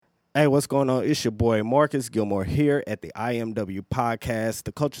Hey, what's going on? It's your boy Marcus Gilmore here at the IMW podcast.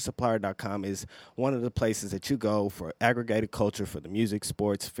 TheCultureSupplier.com is one of the places that you go for aggregated culture for the music,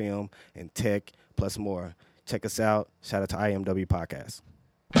 sports, film, and tech, plus more. Check us out. Shout out to IMW podcast.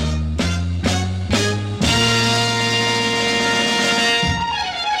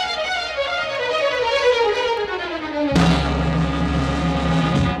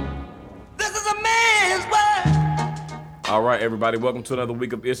 All right, everybody, welcome to another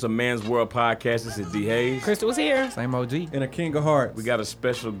week of It's a Man's World podcast. This is D. Hayes. Crystal's here. Same OG. And a King of Hearts. We got a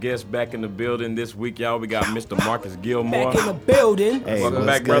special guest back in the building this week, y'all. We got Mr. Marcus Gilmore. Back in the building. Hey, Welcome what's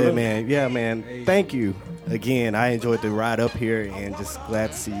back, good, brother. man? Yeah, man. Thank you. Again, I enjoyed the ride up here and just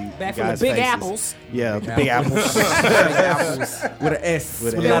glad to see you Back from guys' the Big faces. Apples. Yeah, the Big Apples. Apples. With an S.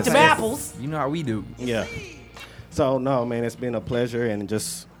 With an We got S. some apples. You know how we do. Yeah. So, no, man, it's been a pleasure and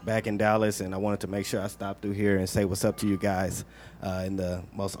just back in Dallas, and I wanted to make sure I stopped through here and say what's up to you guys in the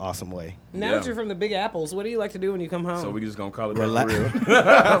most awesome way. Now that you're from the Big Apples, what do you like to do when you come home? So we just going to call it that Relax. for real.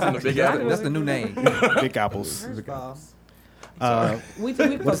 From the Big Apple. That's the new name. Big Apples. First of all, we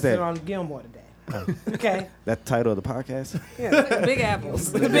What's posted that? on Gilmore today. Okay. That title of the podcast? Yeah, the Big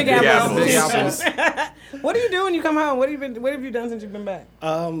Apples. The Big Apples. Apples. Big Apples. What do you do when you come home? What have you done since you've been back?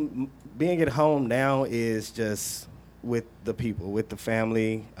 Being at home now is just with the people, with the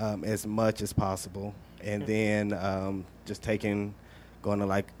family, as much as possible. And then just going to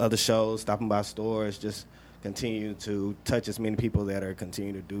like other shows, stopping by stores, just continue to touch as many people that are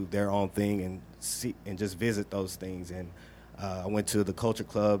continuing to do their own thing and see and just visit those things. And I went to the Culture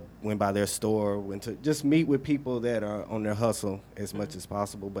Club, went by their store, went to just meet with people that are on their hustle as much as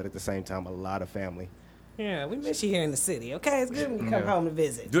possible, but at the same time, a lot of family. Yeah, we miss you here in the city. Okay, it's good when you come home to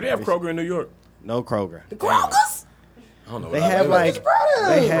visit. Do they have Kroger in New York? No Kroger. The Kroger's? I don't know. They have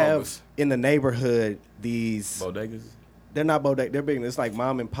they have Krogers. in the neighborhood these. Bodegas? They're not bodega. They're big. It's like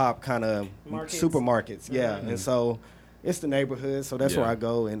mom and pop kind of Markets? supermarkets. Yeah, and so it's the neighborhood. So that's where I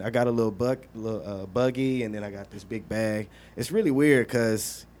go, and I got a little buggy, and then I got this big bag. It's really weird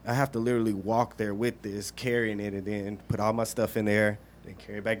because I have to literally walk there with this, carrying it, and then put all my stuff in there. Then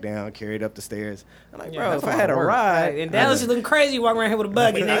carry it back down, carry it up the stairs. I'm like, bro, if I had a ride. In Dallas, you looking crazy. You walking around here with a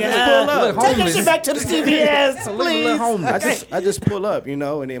buggy, nigga. just pull up. Take that shit back to the CVS, Look please. homeless. I just pull up, and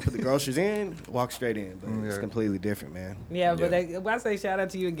then put the groceries in, walk straight in. But it's completely different, man. Yeah, but I say shout out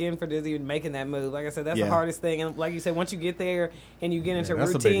to you again for just even making that move. Like I said, that's the hardest thing. And like you said, once you get there and you get into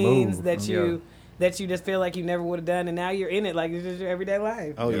that's a big routines move. that you just feel like you never would have done, and now you're in it like it's just your everyday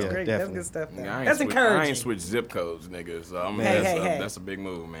life. Oh, That's yeah, great. definitely. That's good stuff. Though. Yeah, I That's I encouraging. ain't switched zip codes, nigga. So, I mean, Hey. that's a big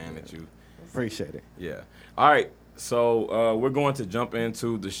move, man, that you... Appreciate it. Yeah. All right. So we're going to jump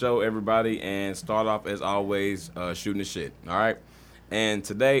into the show, everybody, and start off, as always, shooting the shit. All right? And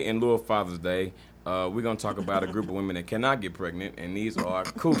today, in lieu of Father's Day, we're going to talk about a group of women that cannot get pregnant, and these are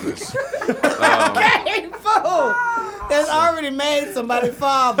cougars. Hey, fool! That's already made somebody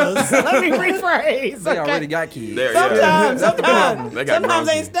fathers. Let me rephrase. They already got kids. Sometimes They got grown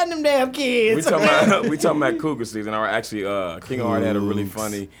they ain't kids. studying them damn kids. We talking about cougar season. All right, actually, King of Heart had a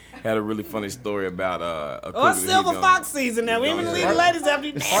really funny story about a cougar. Or that he Silver gonna- Fox season now. We he's even gonna- leave the ladies after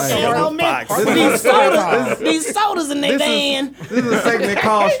you Silver damn on me. Fox. These sodas in their van. This is a segment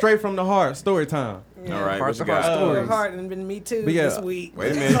called Straight from the Heart, story time. All right, Heart what to you got? heart stories. Heart and been me too But yeah. this week.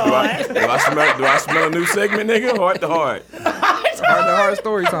 Wait a minute. Do I smell a new segment, nigga? Heart to heart. Heart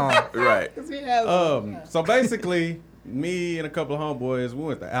story time. Right. So basically, me and a couple of homeboys, we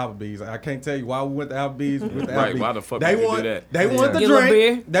went to Applebee's. I can't tell you why we went to Applebee's. We went to Right, Applebee's. why the fuck they would you want, do that? They want the Get a little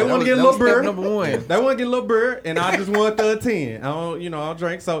beer? drink. They want to get a That little was step beer. number one. They want to get a little beer, and I just want the 10. I don't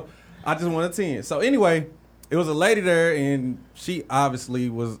drink, so I just want a 10. So anyway, it was a lady there, and she obviously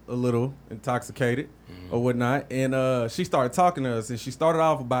was a little intoxicated or whatnot. And she started talking to us, and she started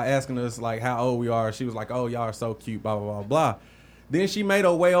off by asking us like how old we are. She was like, "Oh, y'all are so cute," blah blah blah blah. Then she made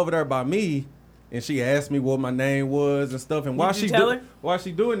her way over there by me, and she asked me what my name was and stuff. And while Did you tell her? while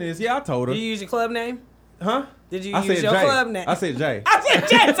she doing this, yeah, I told her. Did you use your club name? Huh? Did you I use said your Jay. club name? I said Jay. I said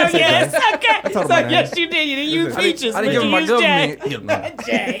Jay, so yes, okay. told her So my name. yes, you did. You didn't use features, I but didn't give you him my used government.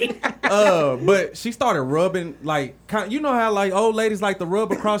 Jay. But she started rubbing like you know how like old ladies like to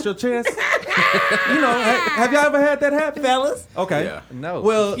rub across your chest. Have y'all ever had that happen? Fellas, Okay. Yeah. No.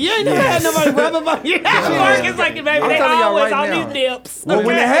 Well, you ain't never had nobody rub about you. Marcus like it, baby. I'm They telling y'all always right on now. these dips. well,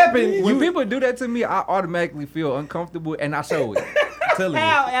 when it happened, when you people do that to me, I automatically feel uncomfortable, and I show it. telling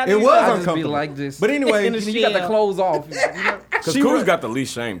How do you, it you was know? I just be uncomfortable. like this. But anyway, In the you got the shell. clothes off. You know? Because She cougars was- got the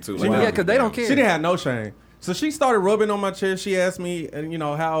least shame, too. Like, Yeah, because they don't care. she didn't have no shame. So she started rubbing on my chest. She asked me,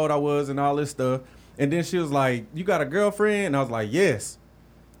 how old I was and all this stuff. And then she was like, "You got a girlfriend?" And I was like, "Yes."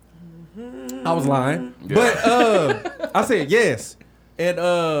 I was lying, Yeah. but I said yes.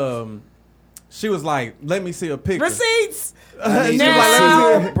 And she was like, "Let me see a picture." Receipts. She was like, Now,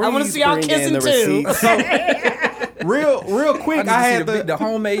 "Let me see I want to see y'all Bring in kissing the too. receipts. real quick." I had the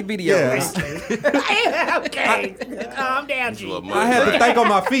homemade videos. Okay, calm down, G. I had to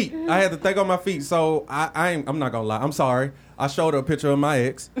think on my feet. So I'm not gonna lie. I'm sorry. I showed her a picture of my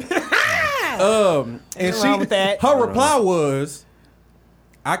ex. And Nothing wrong with that. her reply was,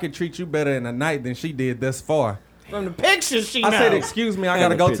 "I could treat you better in the night than she did thus far." From the pictures, she I knows. said, "Excuse me, I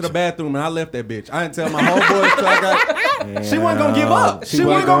gotta the go to picture. the bathroom," and I left that bitch. I didn't tell my homeboys till I got. She wasn't gonna give up. She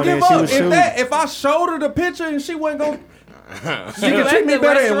wasn't gonna give She up. was shooting. If I showed her the picture and she wasn't gonna. She could left treat me the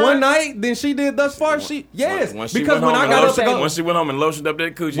better in restaurant? one night than she did thus far. Yes, Once she because went when home I and got up to lotioned- go, once she went home and lotioned up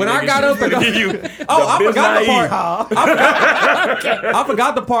that coochie, When I nigga, got she up to was go- gonna give you I the forgot the biz part. naive. I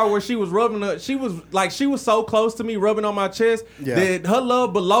forgot the part where she was rubbing her. She was so close to me, rubbing on my chest that her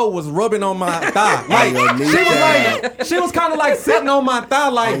love below was rubbing on my thigh. Like your kneecap. she was kind of like sitting on my thigh,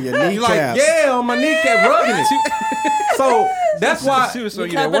 like On your kneecap. on my kneecap, rubbing it. So that's why She was so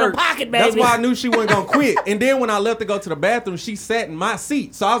you Kept at in her work. pocket, baby. That's why I knew she wasn't gonna quit. And then when I left to go to the bathroom, she sat in my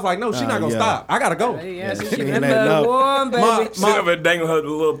seat. So I was like, no, she's not gonna yeah. stop. I gotta go. Yeah, she she keep ain't that letting love up. warm, baby. My- She over there dangling her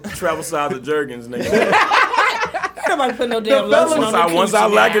little travel size of Jergens, nigga. Nobody put no damn fellas- lotion on the Once I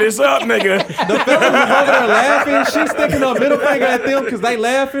coochie lack now. this up, nigga. The fellas was over there laughing. She sticking her middle finger at them because they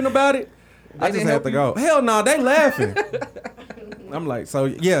laughing about it. I just didn't had help to you? go. Hell no, they laughing. I'm like, so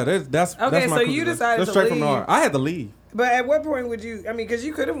yeah, that's Okay, my so cookie. you That's decided to straight from the leave. heart. I had to leave. But at what point would you? I mean, because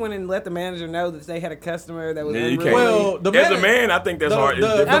you could have went and let the manager know that they had a customer that was Yeah, you unruly. can't. Well, the As a man- man, I think that's hard. It's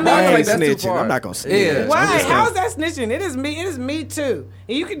the- different. I mean, I ain't like, that's too snitching. far. I'm not gonna snitch. Yeah. I'm Why? just How is gonna- that snitching? It is me. It is me too.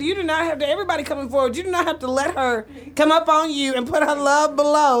 And you do not have to. Everybody coming forward. You do not have to let her come up on you and put her love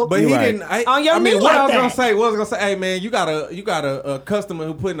below. But You he right. didn't. On your I mean, knee what like I was that. gonna say hey man, you got a customer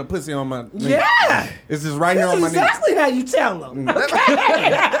who putting a pussy on my knee. Yeah. It's just right here That's on my knee. exactly how you tell them.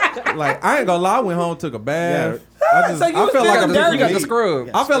 Like I ain't gonna lie, I went home, took a bath. I So you was felt like feeling a dirty. You got the piece of meat. scrub.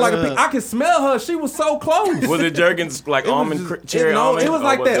 I felt like a piece. I could smell her. She was so close. Was it Jergens like almond, cherry no, almond? it was or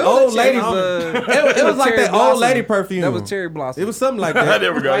like was that it- old lady. almond. It was like Cherry that old blossom. lady perfume. That was cherry blossom. It was something like that.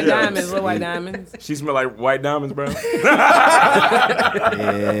 There we go. White Yeah. diamonds, little white diamonds. She smelled like white diamonds, bro. Yeah.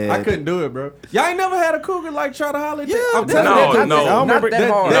 I couldn't do it, bro. Y'all ain't never had a cougar like try to holler at you? Yeah, I'm telling no, you, no. I don't Not remember that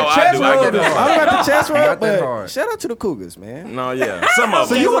hard. No, I chest do. I rub get is- that. I don't got the chest rub, Not that but hard. shout out to the Cougars, man. No, yeah. Some of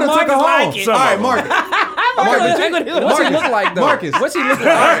So them. you would have took her Marcus home. like it. All right, Some of Marcus. What's he look like though? Marcus. What's he look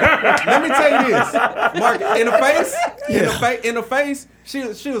like? Let me tell you this, Marcus. In the face, she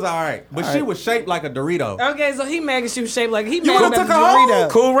was all right, but she was shaped like a Dorito. Okay, so he mad 'cause she was shaped like he You mad would've about took the her home? Dorito.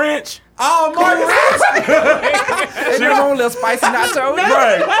 Cool Ranch. Oh, Marcus. They put on a little spicy nacho.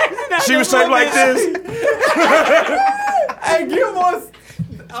 Right. She was shaped like this. Hey, Gilmore.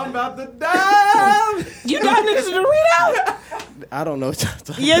 I'm about to die. You diving into the Dorito? I don't know what y'all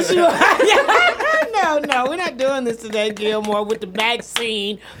talking Yes, you are. No, we're not doing this today, Gilmore, with the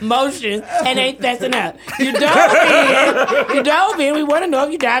vaccine motion and ain't fessing up. You dove in. We want to know if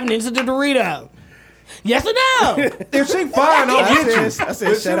you're diving into the Dorito. Yes or no? If she fine, I'll I get you. said, I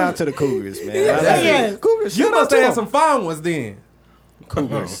said shout out to the Cougars, man. Yes. Cougars, You shout out must to have had them. some fine ones then.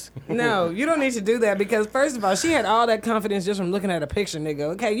 Cougars. No, you don't need to do that because first of all, she had all that confidence just from looking at a picture, nigga.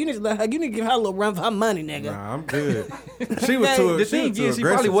 Okay, you need to let her. You need to give her a little run for her money, nigga. Nah, I'm good. She was too. The She thing was too is, she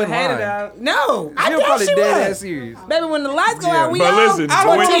probably aggressive. wasn't Had it lying. out. No, I She was know probably she dead ass was. serious. Baby, when the lights go out, we But all. listen, I but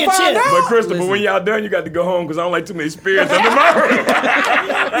want when to you your chip. But Crystal, Listen. when y'all done, you got to go home because I don't like too many spirits under my room.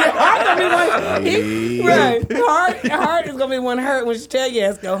 Heart is gonna be one hurt when she tell you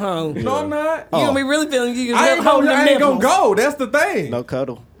ass go home. No, I'm not. You gonna be really feeling you I ain't holding gonna, the I ain't gonna nipples. go. That's the thing. No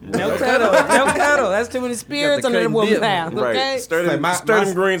cuddle. No cuddle. No cuddle. That's too many spirits the under the cutting woman's dip. house. Okay. Right. Stir Say,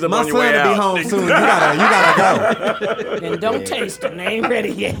 them greens up my on your son way will out. be home soon. You gotta go. And don't taste them. They ain't ready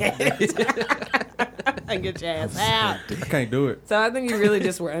yet. Get your ass out. I can't do it. So I think you really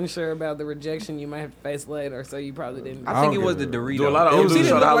just were unsure about the rejection you might have to face later, so you probably didn't. I think don't it was give the a- Dorito. Do a lot of It old was- dudes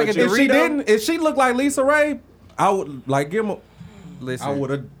she try didn't to look like a holler at you. If she looked like Lisa Ray, I would like give him. Listen, I would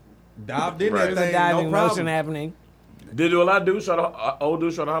have dived in Right. that There's a thing. diving No motion problem. happening. Did a lot of dudes try to, old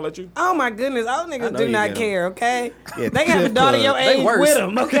dudes try to holler at you? Oh my goodness, all niggas know do you not get 'em. care, okay? Yeah, They got a tip daughter plug. your They age worse. with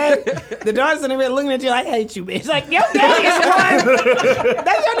them, okay? The daughter's in there looking at you like, I hate you, bitch. Like, your daddy is flying.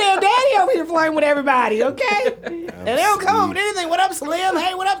 That's your damn daddy over here flying with everybody, okay? And they don't come up with anything. What up, Slim?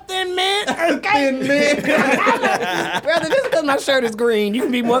 Hey, what up, Thin Man? Okay? Thin Man. Brother, just because my shirt is green, you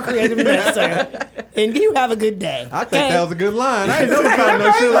can be more creative than that, sir. And you have a good day. I think that was a good line. I ain't never found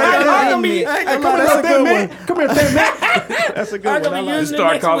no shit like I'm that. gonna be- Hey, gonna come lie, here, that's a Thin good Man. one. Come here, Thin Man. That's a good I'm one. gonna I be like using it. it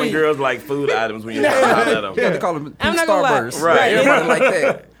Start next calling week. girls like food items when you holler at them. you have to call them I'm pink not gonna lie. Starburst. Right. Everybody like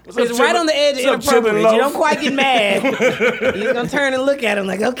that. It's right on the edge of What's up, Chip and inappropriate. You Loaf? don't quite get mad. You're gonna turn and look at him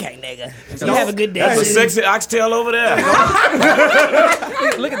like, okay, nigga, you have a good day. That's a sexy oxtail over there.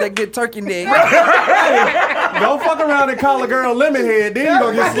 Look at that good turkey neck. Don't fuck around and call a girl lemon head, then you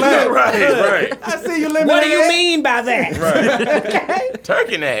gonna get slapped. right. I see you lemon What head. do you mean by that? Right.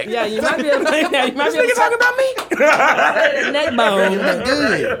 Turkey neck. Yeah, you might be able to. You might be able to talk about me. Neck bone. You look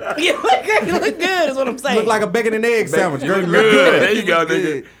good. You look good. Is what I'm saying. Look like a bacon and egg sandwich, girl. You look Good. good. There you go,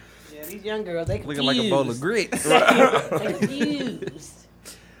 nigga. Yeah, these young girls, they confused. Looking like a bowl of grits. They confused.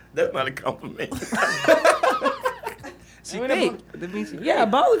 That's not a compliment. She thick. That means she Yeah, a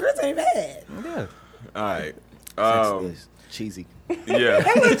bowl of grits ain't bad. Yeah. All right. It's cheesy. Yeah.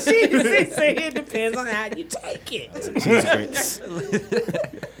 She said it depends on how you take it. Cheese grits.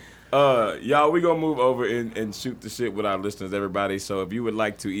 Y'all, we gonna move over and shoot the shit with our listeners, everybody. So if you would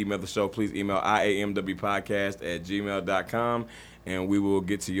like to email the show, please email iamwpodcast@gmail.com, and we will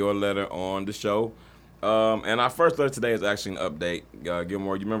get to your letter on the show. And our first letter today is actually an update.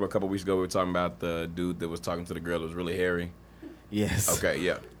 Gilmore, you remember a couple weeks ago we were talking about the dude that was talking to the girl that was really hairy? Yes. Okay,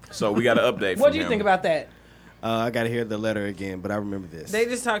 yeah. So we got an update from What do you him. think about that? I got to hear the letter again, but I remember this. They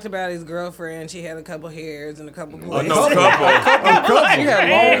just talked about his girlfriend. She had a couple hairs and a couple Oh, boys. no, couple. She had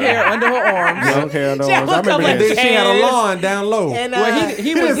long hair under her arms. Long hair, no She had arms. I a couple remember of this. Then she had a lawn down low. And Well,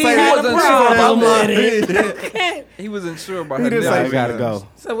 he was didn't he say wasn't had a sure about problem that. He wasn't sure about her didn't say No, nipples. it got to go.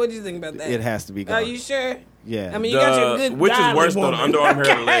 So what do you think about that? It has to be gone. Are you sure? Yeah. I mean, you got your good which is godly worse, though, the woman. underarm hair or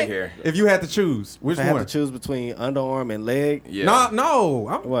the leg hair? If you had to choose, which if I have one? to choose between underarm and leg. Yeah.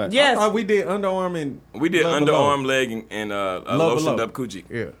 No. What? Yes. I thought we did underarm and We did love underarm, leg, and Love lotioned below. up coochie.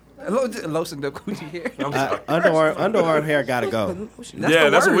 Yeah. Lotioned up coochie hair. I'm sorry. Underarm hair got to go. That's Yeah, the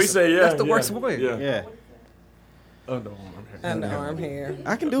that's what we worst. say, yeah. That's the yeah. worst one. Yeah. Yeah. Underarm hair.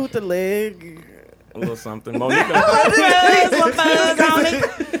 I can do with the leg. A little something. Monica.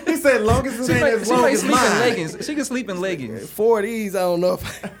 He said, long as it She ain't might as long as sleep in mine. leggings. She can sleep in leggings. 4 of these, I don't know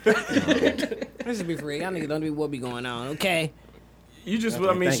if This should be free. Y'all niggas don't know what be going on, okay? You just, Okay,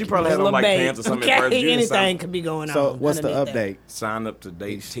 I mean, thank she you. probably had on Little like babe, pants or something okay? at first. You didn't Anything could be going on. So, what's the underneath update? sign up to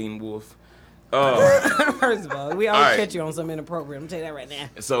date Teen Wolf. that. First of all, we always All right. catch you on something inappropriate. I'm telling you that right now.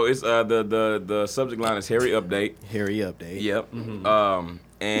 So it's the subject line is Harry update. Harry update. Yep.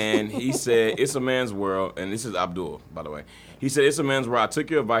 And he said it's a man's world, and this is Abdul, by the way. He said it's a man's world. I took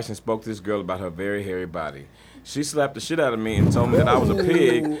your advice and spoke to this girl about her very hairy body. She slapped the shit out of me and told me that I was a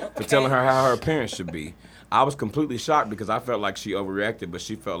pig for telling her how her appearance should be. I was completely shocked because I felt like she overreacted, but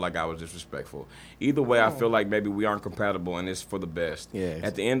she felt like I was disrespectful. Either way, I feel like maybe we aren't compatible, and it's for the best. Yeah.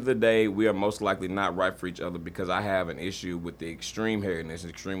 At the end of the day, we are most likely not right for each other because I have an issue with the extreme hairiness.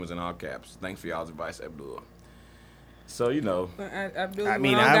 Extreme was in all caps. Thanks for y'all's advice, Abdul. So, you know. I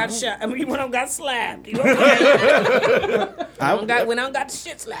mean, got shot. I mean, when I got slapped. You okay? when I got the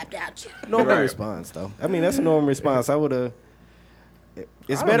shit slapped out you. Normal Right. response, though. I mean, that's a normal response. I would have.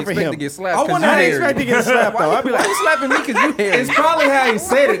 It's I better don't for expect him. to get slapped. I 'cause wonder you how I they hairy. expect to get slapped though. I'd be Why like, you slapping me because you hairy? It's probably how he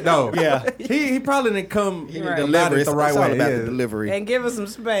said it though. yeah. He probably didn't come Right. deliver Deliver. it It's the right all way. about yeah. the delivery. And give us some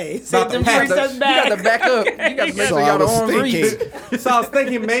space. About Hit them to pass precepts You back. got to back up. You got to make So sure I y'all the was arms reach. thinking. So I was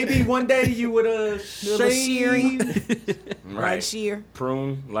thinking maybe one day you would little shearing. shave. Like sheer.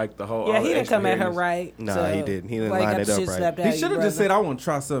 Prune, like the whole. Yeah, all he the didn't extra come at her hairiness. right. Nah, so he didn't. He didn't why you line got it the up shit right. slapped out He of should you, have just brother? said, "I want to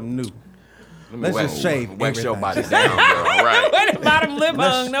try something new." Let me Let's wax- just shave Wax your everything. body down, girl. Right. Wait, the bottom lip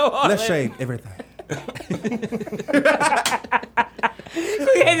hung, no hard. Let's shave everything.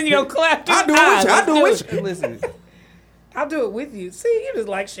 And then you go clap. I do it with you. I do it with you. Listen, I'll do it with you. See, you just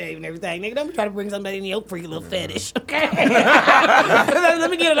like shaving everything, nigga. Don't be trying to bring somebody in your freaky little fetish, okay?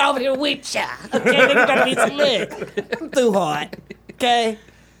 Let me get it over here with ya, okay? Nigga trying to be slick. I'm too hard, okay?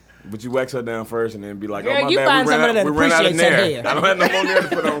 But you wax her down first and then be like, Girl, oh, my you bad, find we ran somebody out, that we ran out of appreciates her nair. hair. I don't have no more nair to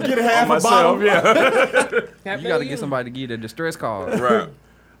put on, Get a half on a bottle. myself. Yeah. you got to get somebody to give you the distress call. Right.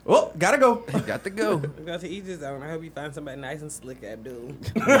 Oh, gotta go. Got to go. Go to each his own. I hope you find somebody nice and slick, Abdul.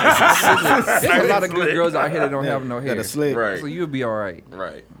 There's a lot of good girls out here that don't have no That hair. a slick. Right. So you'll be all right.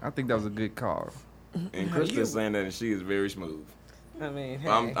 Right. I think that was a good call. And Krista's saying that and she is very smooth. I mean, hey,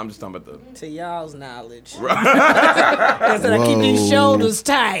 I'm just talking about the. to y'all's knowledge. I said I keep these shoulders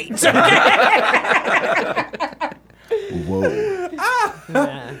tight. Whoa.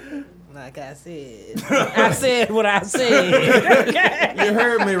 Nah, like I said what I said. Okay. You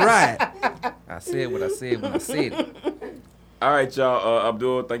heard me right. I said what I said when I said it. All right, y'all.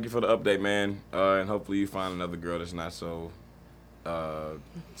 Abdul, thank you for the update, man. And hopefully you find another girl that's not so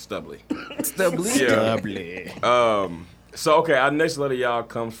stubbly. Stubbly. Yeah. So okay, our next letter, y'all,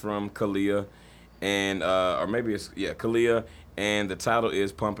 comes from Kalia, and or maybe it's Kalia, and the title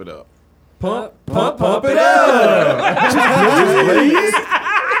is "Pump It Up." Pump it up.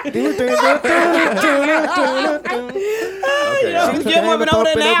 Okay. Gilmore been over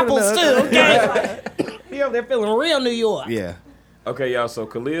there in Apples too. Okay, he over there feeling real New York. Yeah. Okay, y'all. So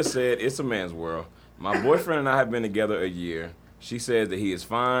Kalia said, "It's a man's world. My boyfriend and I have been together a year. She says that he is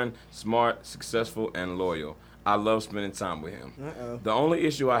fine, smart, successful, and loyal. I love spending time with him. The only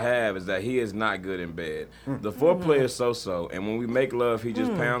issue I have is that he is not good in bed. The foreplay is so-so, and when we make love, he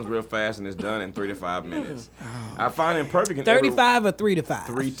just pounds real fast and is done in 3 to 5 minutes. I find him perfect in 35 or 3 to 5?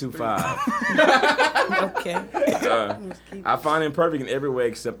 3 to 5. Okay. I find him perfect in every way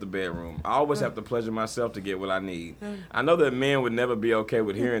except the bedroom. I always have to pleasure myself to get what I need. I know that men would never be okay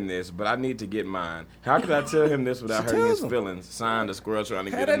with hearing this, but I need to get mine. How could I tell him this without hurting his feelings? Signed, a squirrel trying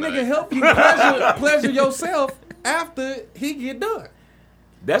to Have get a that nigga nut. help you pleasure yourself after he get done.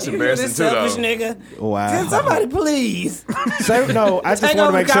 That's embarrassing This too, selfish though. nigga. Wow. Can somebody please? No, I just Take want over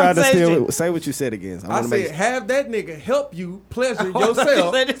to make the sure I conversation. understand. Say what you said again. I want to said, make have that nigga help you pleasure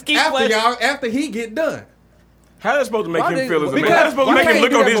yourself Let us keep after pleasure. after he get done. How that supposed to make Why him they- feel as a man? because- How that supposed to why make him can't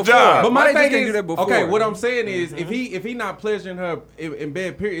look he do on that his before? job? But Why my they just thing can't is, do that before? okay, what I'm saying is, if he not pleasuring her in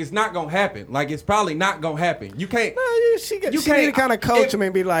bed, period, it's not gonna happen. Like it's probably not gonna happen. You can't. she You she need to can't- kind of coach if- him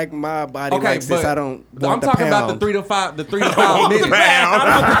and be like, my body Okay, likes this. but I don't. I'm want the talking about the pound. 3 to 5 minutes.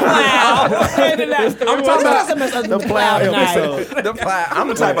 I'm talking about the plow episode. I'm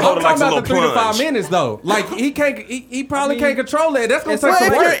the type of I'm hoe that likes talking a about little the 3 to 5 plunge. minutes though. Like he can't. He probably can't control that. That's gonna It's take some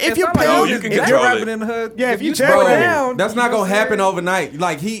like- work. if you're it's not pounding- you can if control you're it. rapping in her. Yeah, if you slow jam Bro, it down, that's not gonna happen overnight.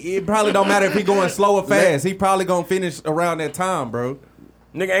 Like it probably don't matter if he going slow or fast. He probably gonna finish around that time, bro.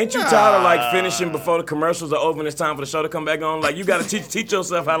 Nigga, ain't you tired of like finishing before the commercials are over and it's time for the show to come back on? Like you gotta teach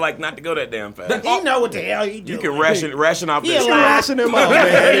yourself how like not to go that damn fast. He know what the hell he You doing. can ration off Yeah, that like- stroke. ration him off, You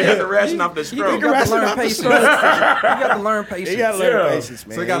man. got to ration off the You stroke. got to learn off the patience. You got to learn patience. You gotta learn Yeah. patience,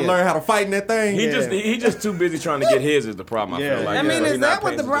 man. So you gotta learn how to fight in that thing. He just too busy trying to get his is the problem. I Yeah. feel like. I mean, So he is not that what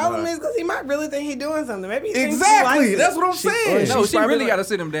paying the attention to problem her. is? Because he might really think he's doing something. Maybe he thinks he Exactly. likes it. That's what I'm saying. No, She's she probably really like- got to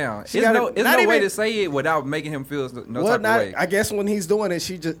sit him down. It's gotta- no, it's not no way even- to say it without making him feel no Well, type of way. I guess when he's doing it,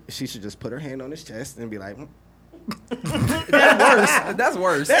 she should just put her hand on his chest and be like, That's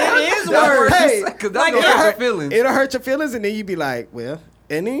worse. That is That's worse. Hey, because that's like, gonna it hurt your hurt- feelings. it'll hurt your feelings, and then you be like, well,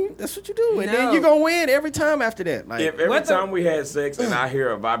 and then that's what you do, and No. then you gonna win every time after that. Like, If every What the- time we had sex and I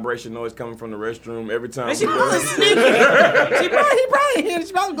hear a vibration noise coming from the restroom, every time And she we probably go- sneaking.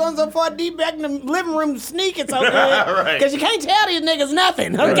 He probably going so far deep back in the living room sneaking so good. Right. Because you can't tell these niggas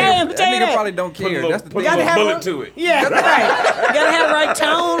nothing. Okay, I'm That telling you nigga that. probably don't put a care. little, That's the put thing. a little have bullet a- to it. Yeah, right. You gotta have the right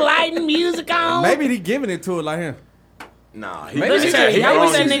tone, lighting, music on. Maybe he giving it to her like him. Nah, Maybe he she said he I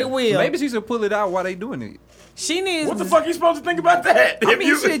wish wrong. that nigga will. Maybe she should pull it out while they doing it. She needs. What the fuck you supposed to think about that? I If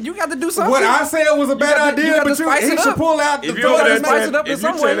mean, shit, you got to do something. What I said was a bad got to- you idea, got to but spice he it should up. pull out the If you over there spice tear, it up in if you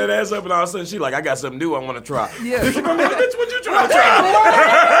some tear way. that ass up and all of a sudden she like, I got something new I want to try. Yeah. Bitch, what you trying to try?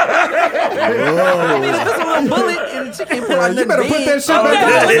 I mean, if it's a little bullet and she can't pull out You better put that shit Okay,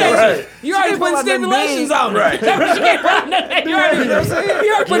 back okay. in. Right. You already can't pull put out nothing stimulations big. on it. Right. You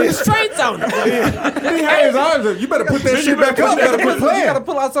already put restraints on it. He had his arms up. You better put that shit back up. You better quit You got to playing.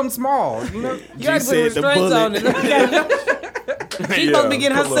 pull out something small. You know? You already put said the restraints on bullet. it. She's supposed to be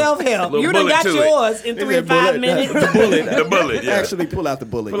getting her Put a little- self-help. little You done bullet got to it. yours in 3 to 5 minutes. The bullet. The bullet, yeah. Actually, pull out the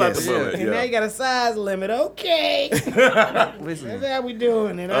bullet. Pull out the yes. bullet, And now yeah. you got a size limit. Okay. Listen, That's how we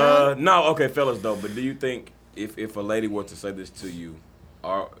doing it, huh? No, okay, fellas, though, but do you think if a lady were to say this to you,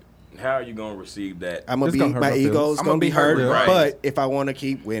 how are you going to receive that? I'm gonna It's be gonna hurt my my ego's feelings. gonna be hurt, Right. but if I want to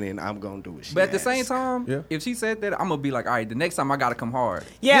keep winning, I'm gonna do what she but at the asks. same time, Yeah. if she said that, I'm gonna be like, all right, the next time I gotta come hard.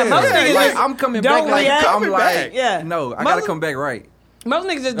 Yeah, most niggas Like just I'm coming don't back. Like react. I'm like, Yeah. no, I Most- gotta come back right. Most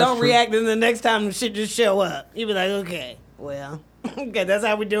niggas just don't react, and the next time the shit just show up. You be like, okay, well, okay, that's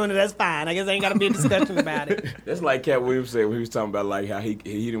how we doing it. That's fine. I guess ain't gotta be a discussion about it. That's like Cat Williams said when he was talking about like how he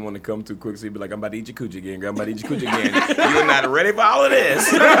didn't want to come too quick, so he'd be like, I'm about to eat your coochie again, girl. I'm about to eat your coochie again. You're not ready for all of this.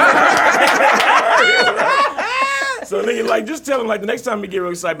 So nigga, like, just tell him, like, the next time you get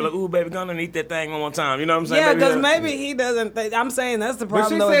real excited, be like, ooh, baby, go on and eat that thing one more time. You know what I'm saying? Yeah, Baby, because maybe he doesn't think. I'm saying that's the But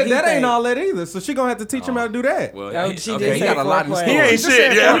problem. she though, said he that ain't think. all that either. So she gonna have to teach him how to do that. Well, Oh, he, she okay, did he say got got a lot in foreplay. store. he ain't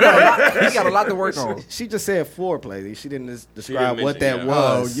shit, yeah. He got a lot to work on. She just said foreplay. She didn't describe didn't what mention, that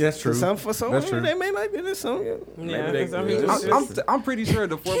yeah. was. Oh, that's true. For some That's women, true. they may like this. Some. Yeah, Maybe they- some people yeah. just- I'm pretty sure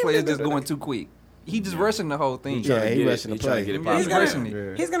the foreplay is just going too quick. He just rushing the whole thing. Yeah, he Get it. rushing the He trying to play. get it Yeah, he's popping. rushing it.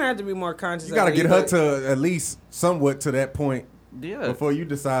 Yeah. He's gonna have to be more conscious. You gotta of get it. her to at least somewhat to that point Yeah. before you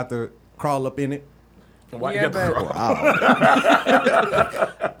decide to crawl up in it. Why Yeah, you got but-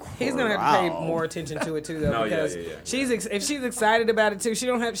 the He's gonna have to pay more attention to it too, though, No, yeah, because yeah, yeah. if she's excited about it too, she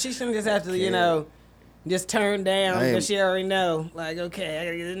shouldn't just have to just turn down I am- because she already know, like, okay, I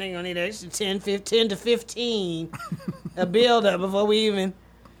gotta get this nigga gonna need an extra 10 to 15 a build up before we even.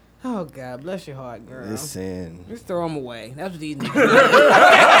 Oh, God, bless your heart, girl. Listen. Just throw them away. That's what these niggas do.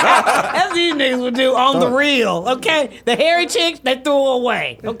 That's what these niggas would do on the real, okay? The hairy chicks, they threw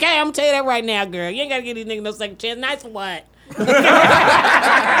away. Okay, I'm gonna tell you that right now, girl. You ain't gotta give these niggas no second chance. Nice what? Like,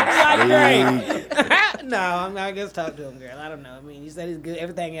 great. No, I'm not gonna talk to him, girl. I don't know. I mean, you said he's good.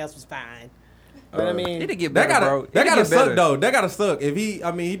 Everything else was fine. But I mean, It'll get That better, gotta, bro. that It'll gotta get suck better. though. That gotta suck. If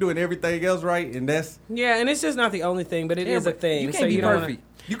he doing everything else right, and that's yeah, and it's just not the only thing, but it is a thing. You can't so be you don't perfect.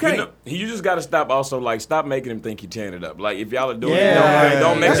 you can't. You just got to stop. Also, like, stop making him think he tearing it up. Like, if y'all are doing Yeah. it,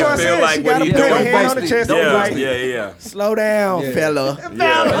 don't make That's him what I feel said. like She what gotta he's put her doing. hand on the chest. Yeah, Like, yeah. slow down,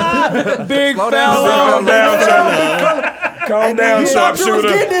 fella. Big Slow Calm down. down, calm down, sharpshooter.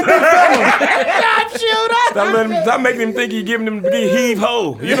 Sharpshooter. Stop making him think he giving him the heave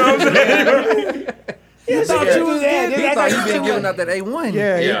ho. You know what I'm saying? You thought you was that. He thought you been giving out that A1.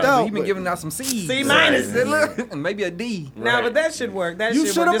 Yeah, you Yeah. don't. He been giving out some C's. C minus. And maybe a D. No, but that should work. That You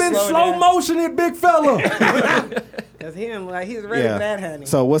should should have work. been Just slow motioning, big fella. Cause him, like, he's ready for that, honey.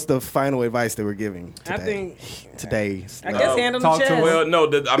 So what's the final advice that we're giving today? I think, today. I guess handle the talk to chest. him. Well, no,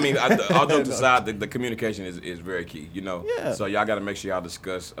 I'll jump aside. The communication is very key, you know. Yeah. So y'all got to make sure y'all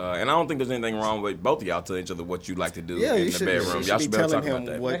discuss. And I don't think there's anything wrong with both of y'all telling each other what you like to do Yeah, in you the should, bedroom. you Y'all should should be be able to telling talk about him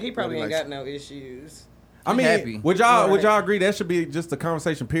that. what But he probably what ain't he got no issues. I mean, happy. would y'all agree that should be just a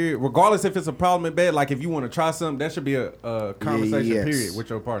conversation period, regardless if it's a problem in bed? Like if you want to try something, that should be a conversation Yes. period with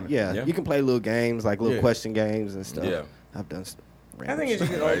your partner. Yeah, Yeah. you can play little games like little Yeah. question games and stuff. Yeah. I've done. I think as you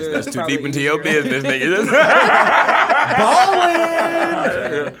get All right, older, that's it's too probably deep into your easier. business, nigga.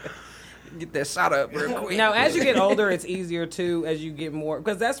 Get that shot up real quick. Now, as you get older, it's easier too. As you get more,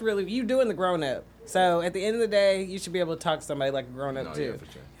 because that's really you doing the grown up. So at the end of the day, you should be able to talk to somebody like a grown up No, too. yeah, for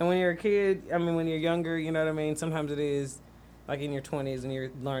sure. And when you're a kid, I mean, when you're younger, you know what I mean. Sometimes it is like in your 20s and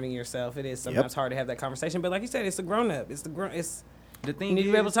you're learning yourself. It is sometimes hard to have that conversation. But like you said, it's a grown up. It's the grown. It's The thing You need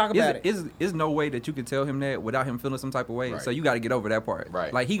to be able to talk about it. Is no way that you can tell him that without him feeling some type of way. Right. So you got to get over that part.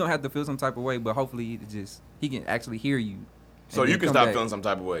 Right. Like he gonna have to feel some type of way, but hopefully he can actually hear you. So and you then can come stop back. feeling some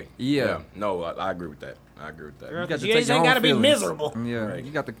type of way. Yeah. No, I agree with that. I agree with that. Girl, You got to You take ain't your own gotta be feelings. miserable. Yeah, Right.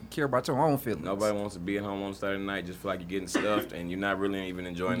 you got to care about your own feelings. Nobody wants to be at home on Saturday night just feel like you're getting stuffed and you're not really even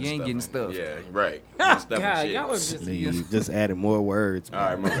enjoying You the ain't stuffing. getting stuffed. Yeah, right. Getting stuffed and God, shit. y'all are just. You just added more words. All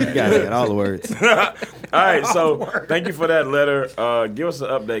right, my You bad. gotta add all the words. All right, so thank you for that letter. Give us an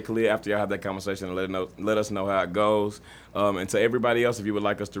update, Khalid, after y'all have that conversation and let us know how it goes. And to everybody else, if you would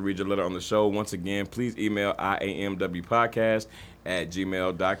like us to read your letter on the show, once again, please email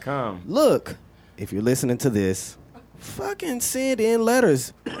iamwpodcast@gmail.com. Look, if you're listening to this, fucking send in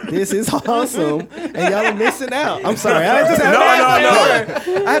letters. This is awesome, and y'all are missing out. I'm sorry. I just have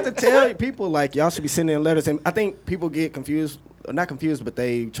I have to tell you, people like y'all should be sending in letters, and I think people get confused. Not confused, but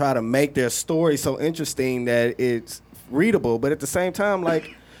they try to make their story so interesting that it's readable. But at the same time,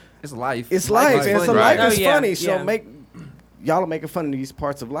 like It's life. it's life, and so Right. life is Oh, yeah, funny. So yeah. y'all are making fun of these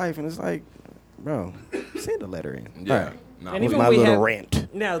parts of life, and it's like, bro, send a letter in. Yeah. All right. No, And That was even my we little have- rant.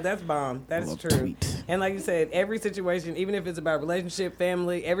 No, that's bomb. That is Little true. tweet. And like you said, every situation, even if it's about relationship,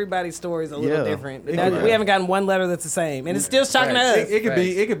 family, everybody's story is a little Yeah. different. It That- could we haven't gotten one letter that's the same, and it's still shocking to us.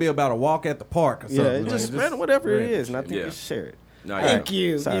 It could be about a walk at the park or something. Yeah, it just whatever it right. is, and I think Yeah. you should share it. No, Thank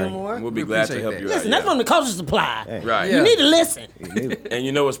you, Sorry. Gilmore. We'll be We glad to appreciate help that. you Listen, out. that's yeah. from the Culture Supply. Hey. Right. You need to listen. And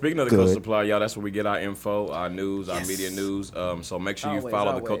you know what? Speaking of the Good. Culture Supply, y'all, that's where we get our info, our news, our media news. So make sure you Always,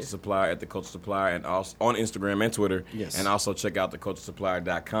 follow the always. Culture Supply at the Culture Supply and also on Instagram and Twitter. Yes. And also check out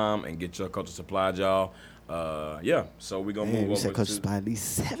theculturesupply.com and get your Culture Supply, y'all. Yeah. So we're gonna Man, move we over said Coach to. Supply at least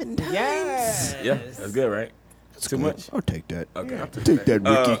 7 times. Yes. Yeah, that's good, right? Too much. I'll take that. Okay. Take that,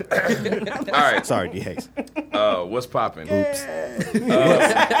 Ricky. All right. Sorry, D. Hayes. What's popping? Oops.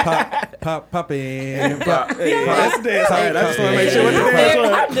 Pop in. That's the Sorry, I just want to make sure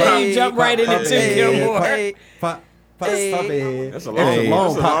what the Then you jump right in it too, Gilmore. Pop in. That's a long, Hey,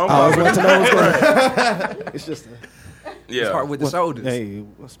 that's a long I always pop. want to know what's going on. It's just. Yeah. Start with the shoulders. Hey,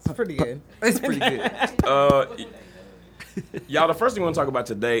 what's It's pretty good. It's pretty good. Y'all, the first thing we want to talk about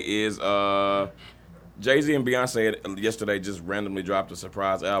today is Jay-Z and Beyonce yesterday just randomly dropped a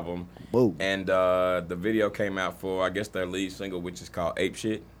surprise album. Whoa. And the video came out for, I guess, their lead single, which is called Ape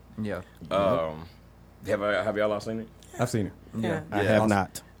Shit. Yeah. Have y'all all seen it? I've seen it. Yeah. I have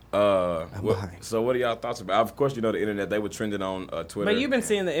not. What, so what are y'all thoughts about? Of course, you know the internet. They were trending on Twitter. But you've been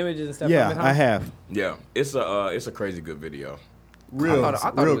seeing the images and stuff. Yeah, from it, huh? I have. Yeah, it's a crazy good video. Real, I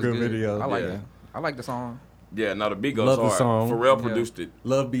thought it real was good video. I like Yeah. it. I like the song. Yeah, no, the beat goes Love the hard. song. Pharrell Yeah. produced it.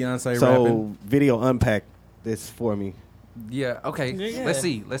 Love Beyonce So, rapping. video unpack this for me. Yeah. Okay. Yeah. Let's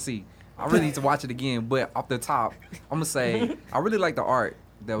see. I really need to watch it again. But off the top, I'm gonna say I really like the art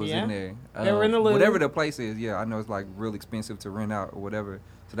that was Yeah. in there. They were in the Louvre. Whatever the place is. Yeah, I know it's like real expensive to rent out or whatever.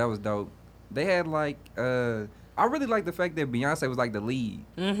 So that was dope. They had like I really like the fact that Beyonce was like the lead.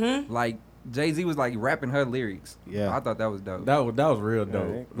 Mm-hmm. Like Jay-Z was like rapping her lyrics. Yeah. I thought that was dope. That was real dope.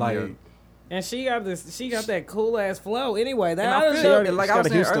 Right. Like Yeah. And she got that cool ass flow. Anyway, And that I was feel already- like she's I got was a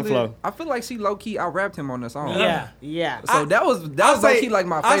saying Houston earlier, flow. I feel like she low key out rapped him on the song. yeah. So that was low key like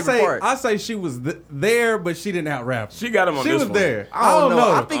my favorite part. I say she was there, but she didn't out rap. She got him on She this was one. there. I don't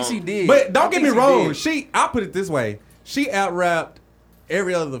know. I know. think she did. But don't I get me think she wrong. did. I'll put it this way. She out rapped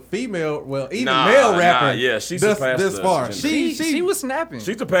every other female, well, even Nah, male nah, rapper. yeah, she this surpassed this the far. gender. She was snapping.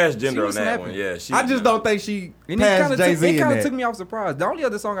 She surpassed gender She on was that snapping. one. Yeah, she. I just don't think she And passed Jay Z it in kind of that. took me off surprise. The only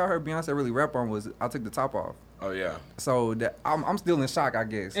other song I heard Beyonce really rap on was "I Took the Top Off." Oh yeah. So I'm still in shock, I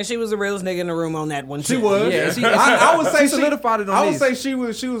guess. And she was the realest nigga in the room on that one. She too. was. Yeah, she- I would say she solidified it on I would this.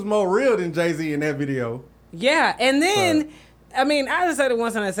 say she was more real than Jay Z in that video. Yeah, and then I mean, I just said it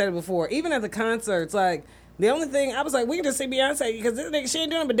once and I said it before. Even at the concerts, like the only thing I was like, we can just see Beyonce because this nigga she ain't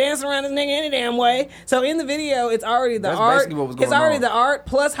doing but dancing around this nigga any damn way. So in the video, it's already the That's art. basically what was It's going already on. the art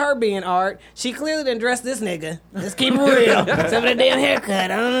plus her being art. She clearly didn't dress this nigga. Let's keep it real. Except for that damn haircut.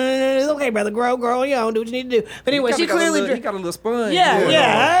 It's okay, brother. Grow, you know, do what you need to do. But anyway, she clearly he got a little sponge. Yeah.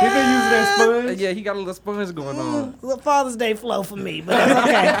 He been using that sponge. Yeah, he got a little sponge going on. little Father's Day flow for me, but that's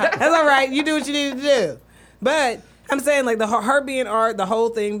okay. That's all right. You do what you need to do. But I'm saying, like, her being art, the whole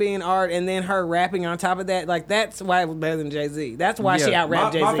thing being art, and then her rapping on top of that, like, that's why it was better than Jay-Z. That's why she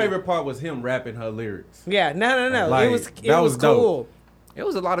out-rapped Jay-Z. My favorite part was him rapping her lyrics. Yeah, no. Like, it was that was dope. cool. It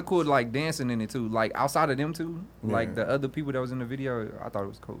was a lot of cool like dancing in it too. Like outside of them two, like the other people that was in the video, I thought it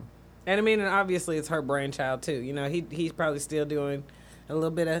was cool. And I mean, and obviously it's her brainchild, too. You know, he's probably still doing a little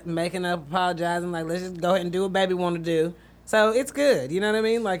bit of making up, apologizing, like, let's just go ahead and do what baby want to do. So it's good. You know what I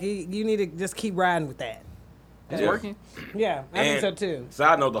mean? Like, you need to just keep riding with that. It's Yeah. working. Yeah, I think so, too.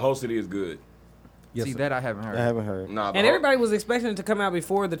 Side note: the whole city is good. Yes, See sir. that I haven't heard. I haven't heard. Nah, And everybody was expecting it to come out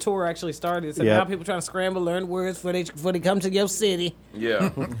before the tour actually started. So Yep. now people trying to scramble, learn words before they come to your city. Yeah.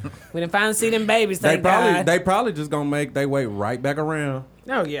 We didn't finally see them babies, They thank God. they probably just gonna make their way right back around.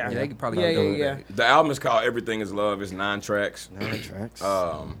 Oh, yeah. Yeah, they could probably Yeah, go yeah, with yeah. that. The album is called Everything Is Love. It's 9 tracks. 9 tracks.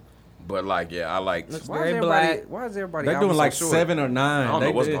 But like, yeah, I like. Looks Why is very everybody? black. Why is everybody? They're album doing so like short? 7 or 9. I don't know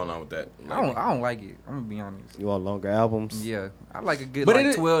They what's did. going on with that. I don't like it. I'm gonna be honest. You want longer albums? Yeah, I like a good But like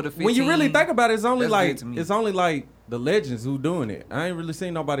it, 12 to 15. when you really think about it, it's only That's good to me. it's only like the legends who doing it. I ain't really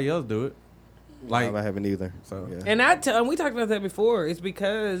seen nobody else do it. Like I haven't either. So- yeah. And and we talked about that before. It's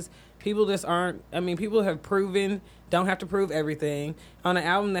because people just aren't. I mean, people have proven don't have to prove everything on an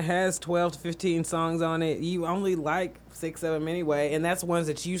album that has 12 to 15 songs on it. You only like 6 of them anyway, and that's ones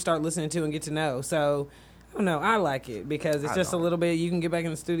that you start listening to and get to know. So I don't know. I like it because it's just a little bit. You can get back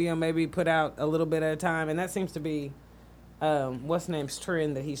in the studio, maybe put out a little bit at a time, and that seems to be. What's the name's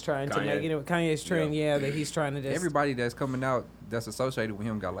trend that he's trying to Kanye. make? You know, Kanye's trend, Yeah. that he's trying to just. everybody that's coming out that's associated with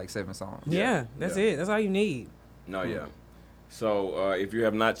him got like 7 songs. Yeah, that's Yeah. it. That's all you need. No, yeah. So if you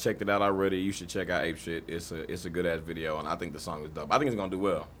have not checked it out already, you should check out Ape Shit. It's a good ass video, and I think the song is dope. I think it's gonna do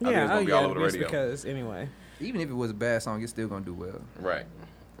well. I think it's gonna be all over the just radio. because anyway. Even if it was a bad song, it's still gonna do well. Right.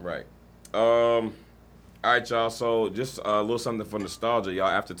 All right, y'all. So just a little something for nostalgia, y'all.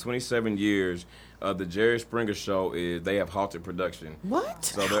 After 27 years, the Jerry Springer Show they have halted production. What?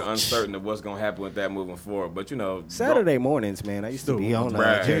 So they're uncertain of what's gonna happen with that moving forward. But you know, Saturday mornings, man. I used to be on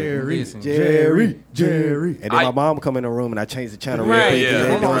Right. Jerry, Listen. Jerry. And then my mom come in the room and I changed the channel Right. real quick. Yeah. and they My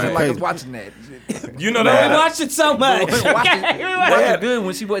doing mom some didn't like us crazy- watching that. You know I that. watched it so much. Watch it good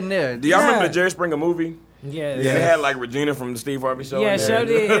when she wasn't there. Do y'all remember Yeah. the Jerry Springer movie? Yes. They had like Regina from the Steve Harvey Show. Yeah, in there. show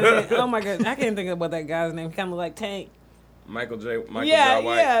did. And then, oh my god, I can't think of what that guy's name. Kind of like Tank. Michael Yeah, J.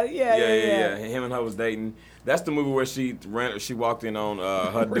 White. yeah. Him and her was dating. That's the movie where she walked in on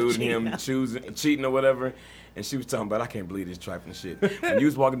her dude and him cheating or whatever. And she was talking about, I can't believe this trifling shit. When you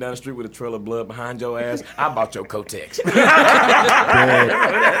was walking down the street with a trail of blood behind your ass, I bought your Kotex.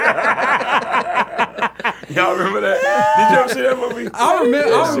 Y'all remember that? Did you ever see that movie? I remember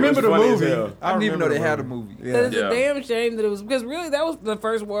That shit was the funny as movie. hell. I didn't even know they had a movie. But it's Yeah. a damn shame that it was because really that was the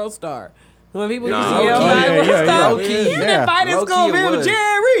first World Star. When people used Nah, to yell, low-key. like, Yeah, World yeah, Star, yeah. even Yeah. in fight in Low-key school, it people, was.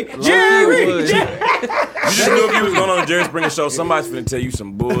 Jerry. Low-key it was. You just knew if you was going on a Jerry Springer show, somebody's finna tell you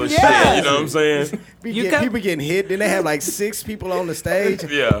some bullshit. Yeah. You know what I'm saying? People getting hit. Then they have like 6 people on the stage.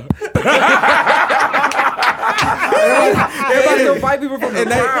 Yeah. Everybody gonna fight people from the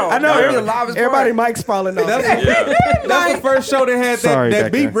crowd. I know. That'd be the livest Everybody part. mics falling off. Yeah. That's the first show that had Sorry, that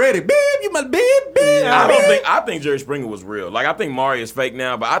that beep guy. ready. Beep, you must beep, beep. I think Jerry Springer was real. Like I think Maury is fake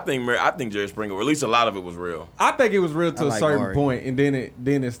now, but I think Jerry Springer, or at least a lot of it was real. I think it was real to I a like certain Maury. point, and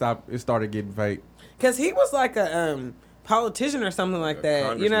then it stopped. It started getting fake. Because he was like a politician or something like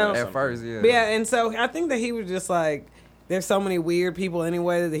that, you know? Congressman. At first, yeah. But yeah, and so I think that he was just like, there's so many weird people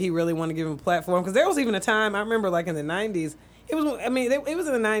anyway that he really wanted to give him a platform. Because there was even a time, I remember like in the 90s, it was in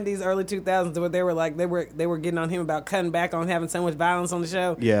the 90s, early 2000s, where they were like, they were getting on him about cutting back on having so much violence on the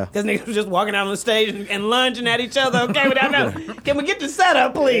show. Yeah. Because niggas was just walking out on the stage and lunging at each other. Okay, without no, can we get the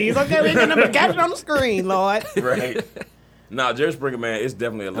setup, please? Okay, we're going to catch it on the screen, Lord. Right. Nah, Jerry Springer, man, it's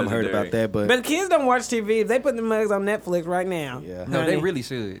definitely a I'm legendary. heard about that, but But kids don't watch TV. If they put the mugs on Netflix right now, yeah. No, they honey, really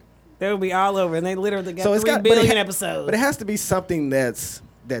should. they'll be all over. And they literally got So it's 3 got billion episodes. But it has to be something that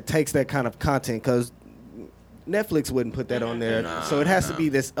takes that kind of content because Netflix wouldn't put that on there. So it has to be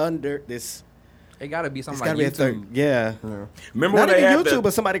this. It got to be It's something got like to be a YouTube. third. Yeah. Remember Not when they even had YouTube, the,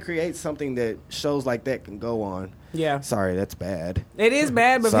 but somebody creates something that shows like that can go on. Yeah. Sorry, that's bad. It is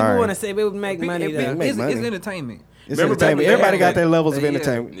bad, but Sorry. people want to say it would make money, It- though. make it's money. entertainment. It's Remember back entertainment. when they Everybody had got their that- levels of yeah.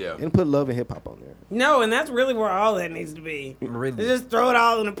 entertainment. Yeah. And put love and hip hop on there. No, and that's really where all that needs to be. Really. They just throw it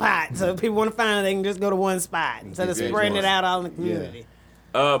all in a pot. So if people want to find it, they can just go to one spot instead of Yeah, spreading it sure. out all in the community.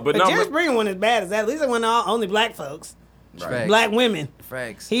 but But no, Jerry Springer wasn't as bad as that. At least it wasn't only black folks, Facts. black women.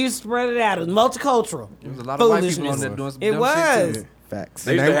 Facts. He used to spread it out. It was multicultural. There was a lot of white people on Foolishness. there doing some It dumb was. shit too. Facts.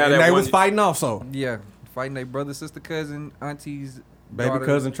 They used to have And that they one- was fighting also. Yeah, fighting their brother, sister, cousin, aunties, Baby daughter.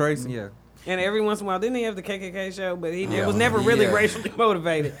 cousin Tracy. Yeah. And every once in a while, didn't he have the KKK show? But it Yeah. was never really Yeah. racially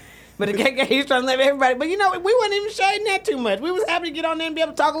motivated. But the KKK, he was trying to let everybody. But you know, we wasn't even shading that too much. We was happy to get on there and be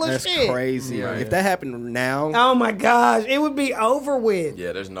able to talk a little That's shit. crazy. Yeah. If that happened now, Oh my gosh, it would be over with.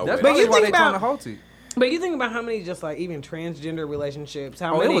 yeah, there's no That's way. But probably you why think they trying about- to halt it. But you think about how many just like even transgender relationships.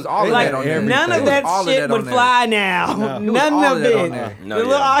 How Oh, many? it was all of like, that on there. None It of was that all of shit that would on there. fly now. No. It was None all of of that on it. there. No, The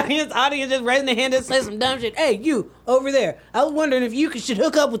little yeah. audience just raising their hand and say some dumb shit. Hey, you over there. I was wondering if you should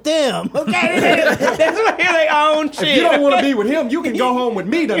hook up with them. Okay, that's what they own shit. If you don't want to be with him, you can go home with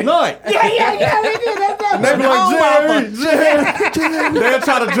me tonight. yeah, we did. That's And they be like, Jerry. They'll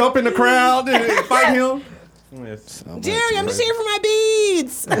try to jump in the crowd and fight him. Yes. Jerry, I'm just here for my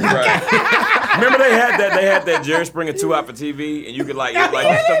beads. Right. Remember they had that Jerry Springer 2 out for TV, and you could like stuff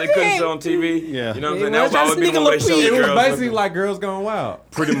they couldn't show on TV. Yeah. You know what I'm Yeah, saying? well, That was trying to always sneak big a when they little showed peek. the It was girls basically looking- like Girls Gone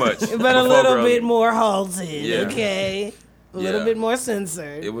Wild. pretty much, But a Before little girls- bit more halted. Yeah. Okay. A little Yeah. bit more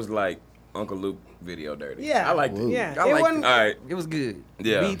censored. It was like Uncle Luke video dirty. Yeah. I liked it. Yeah. I It liked wasn't All right. It was good.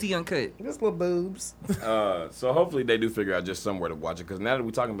 Yeah. BT Uncut. just little boobs. So hopefully they do figure out just somewhere to watch it, because now that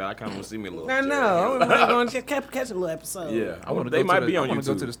we're talking about it, I kind of want to see me a little. I Jerry, know. you know? I'm going to catch a little episode. Yeah, I want to they go might to be on I want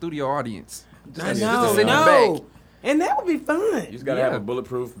to go to YouTube. the studio audience. I Just know. to sit in the No. back. And that would be fun. You just gotta have Yeah. a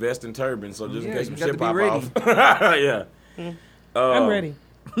bulletproof vest and turban, so just in Yeah, case you some got shit to be pop ready. off. Yeah. I'm ready.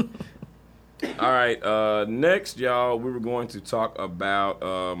 All right. Next, y'all, we were going to talk about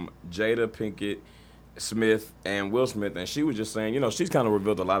Jada Pinkett Smith and Will Smith, and she was just saying, you know, she's kind of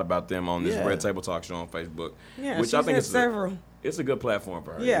revealed a lot about them on this Yeah. Red Table Talk show on Facebook, Yeah, which she's I think had is several. it's a good platform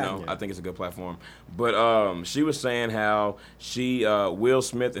for her. Yeah. You know? I think it's a good platform. But she was saying how she, Will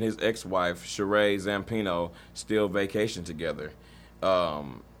Smith and his ex-wife, Sheree Zampino, still vacation together.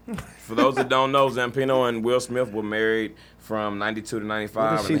 For those that don't know, Zampino and Will Smith were married from 92 to 95.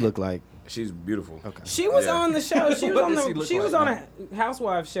 what does she and look like? She's beautiful. Okay. She was Yeah. on the show. She was What on does she look she was like? on a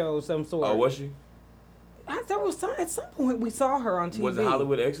housewife show of some sort. Oh, was she? There was some, at some point we saw her on TV. Was it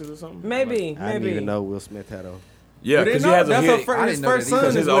Hollywood Exes or something? Maybe, I didn't maybe. even know Will Smith had a. Yeah, You because didn't he has know? a That's hit. I his didn't know first that either. son Because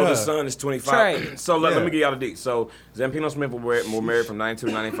is his with oldest her. son is 25. Trey. So let Yeah. me get y'all the deets. So Zampino Smith were married from 92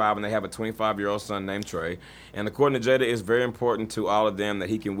 to 95, and they have a 25-year-old son named Trey. And according to Jada, it's very important to all of them that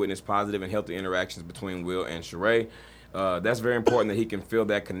he can witness positive and healthy interactions between Will and Sheree. That's very important that he can feel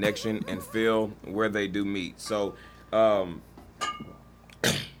that connection and feel where they do meet. So,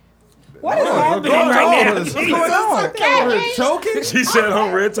 What is happening right now? What's going on? Over choking? she said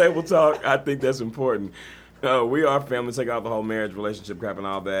on Red Table Talk, I think that's important. We are family. Take out the whole marriage, relationship crap, and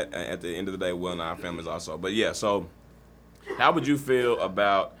all that. At the end of the day, Will and our families also. But yeah, so how would you feel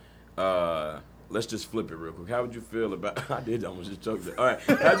about? Let's just flip it real quick. How would you feel about? I did almost just choke there. All right,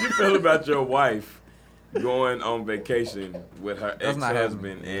 how'd you feel about your wife going on vacation with her That's not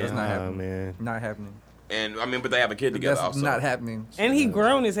ex-husband? happening. That's And not Oh happening. man. Not happening. I mean, but they have a kid together That's also. not happening. And he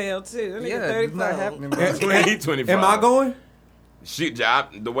grown as hell too. That nigga Yeah, 35. it's not happening. Bro. He 25. Am I going?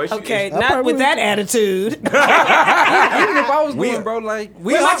 The way she Okay, is, not probably with that attitude. Even if I was going, bro, like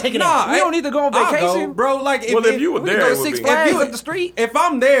Where am I taking it? we don't need to go on I'll go, vacation. bro. Like, Well, if you were We there, can go it to would Six be. Flags you- up the street. if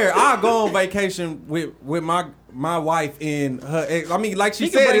I'm there, I'll go on vacation with my wife and her ex. I mean, like she He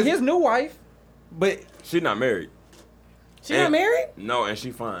can said, bring it's- his new wife. but She's not married. She not married? No, and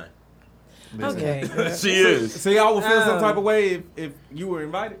she fine. Okay. She is. see, I would feel some Um, type of way if you were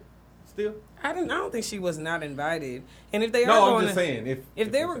invited. Still, I don't think she was not invited. And if they are no, going I'm just to- saying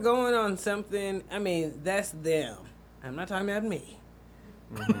if they were going on something, I mean, that's them. I'm not talking about me.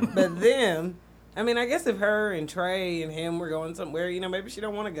 Mm-hmm. But them, I mean, I guess if her and Trey and him were going somewhere, maybe she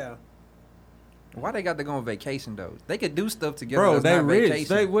don't want to go. Why they got to go on vacation though? They could do stuff together. Bro, that's they not rich.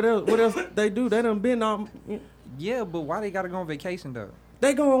 Vacation. They what else they do? They done been on. Yeah, but why they got to go on vacation though?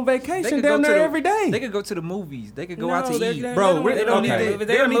 They go on They vacation could down go there to every day. They could go to the movies. They could go No, out to they- eat. they- Bro, they don't need okay. to move. They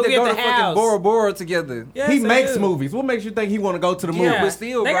They don't got to need to go to the fucking house. Bora Bora together. Yes, He they makes do. movies. What makes you think he want to go to the Yeah, movie? but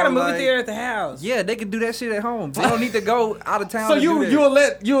still, they got a bro, movie like- theater at the house. Yeah, they could do that shit at home. They don't need to go out of town. So to do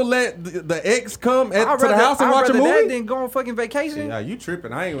that. you'll let the ex come to I'd the rather- house and I'd watch a rather that movie? than go on fucking vacation. Yeah, you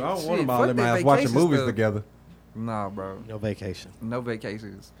tripping? I don't Shit, want them all fuck in my that house watching vacation movies stuff. together. Nah, bro. No vacation. No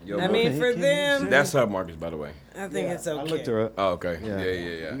vacations. Yo, I mean, for them, that's her, Marcus, by the way. I think it's okay. I looked her up. Oh, okay. Yeah.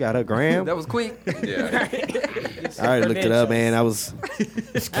 Yeah. You got her gram? That was quick. Yeah. I already looked it up, man. I was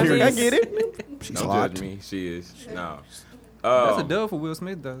curious. I get it. She's Don't hot. judge me. She is. No. That's a dub for Will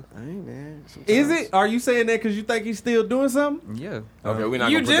Smith though. Hey, man. Is it? Are you saying that because you think he's still doing something? Yeah. Okay, we're not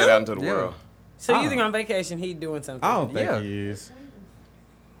You going to put do? that out into the Yeah. world. So you think on vacation he doing something? I don't think Yeah. he is.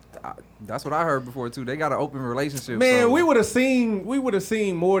 That's what I heard before too. They got an open relationship. Man, so- we would have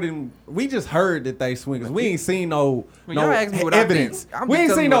seen more than we just heard that they swingers. We ain't seen no Well, y'all asked me what I evidence. think. I'm We just ain't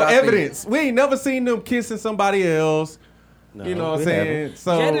telling seen you no what I think. evidence. We ain't never seen them kissing somebody else. No, You know what I'm we saying? haven't.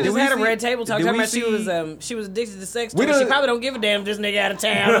 So Jada Did just we had a see- red table talk did talking we about see- she was addicted to sex. We Toys. She done- probably don't give a damn if this nigga out of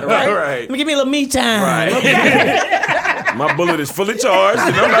town. Right. Let me give me a little me time. Right. My bullet is fully charged,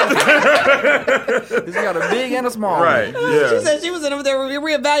 and I'm not. This got a big and a small. Right. She Yeah. said she was in over there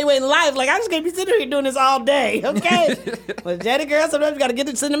reevaluating life. Like, I just can't be sitting here doing this all day, okay? But Jada girl, sometimes you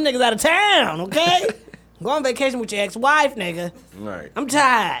gotta send them niggas out of town, okay? Go on vacation with your ex-wife, nigga. Right. I'm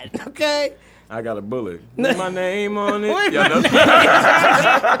tired, okay? I got a bullet. With my name on it. Y'all know?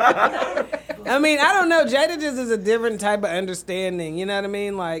 I mean, I don't know. Jada just is a different type of understanding. You know what I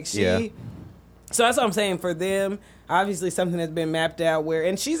mean? Like she. Yeah. So that's what I'm saying. For them, obviously something has been mapped out.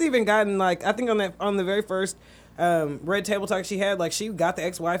 and she's even gotten like I think on the very first Red Table Talk she had, like she got the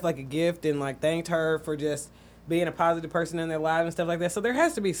ex-wife like a gift and like thanked her for just being a positive person in their lives and stuff like that. So there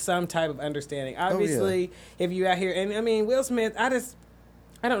has to be some type of understanding. Obviously, if you out here and I mean Will Smith,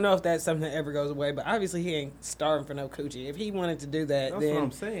 I don't know if that's something that ever goes away, but obviously he ain't starving for no coochie. If he wanted to do that, That's then what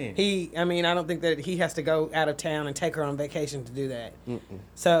I'm saying. I don't think that he has to go out of town and take her on vacation to do that.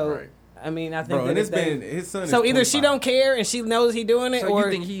 So, Right. I mean, I think bro, that and if it's they- been his son. so is either she 25. don't care and she knows he doing it, So or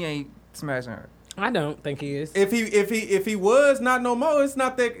you think he ain't smashing her? I don't think he is. If he was not no more, it's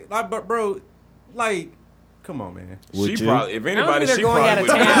not that. Like, but bro, like, come on, man. Would She you? probably, if I don't anybody, think she they're going out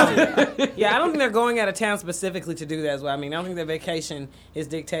probably of would. town. Yeah, I don't think they're going out of town specifically to do that as well. I mean, I don't think that vacation is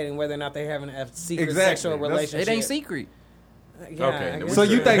dictating whether or not they're having a secret Exactly. sexual That's- relationship. It ain't secret. Yeah, Okay, I then guess. we So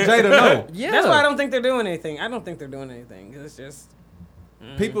you sure. think Jada know? Yeah. That's why I don't think they're doing anything. I don't think they're doing anything 'cause it's just.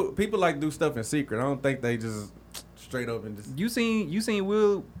 People like do stuff in secret. I don't think they just straight up and just. You seen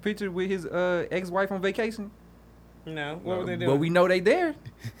Will pictured with his ex-wife on vacation? No, what were they doing? But we know they there.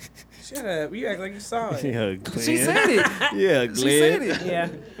 Shut up! You act like you saw it. Yeah, Glenn. She said it. Yeah, She said Glenn. it. Yeah.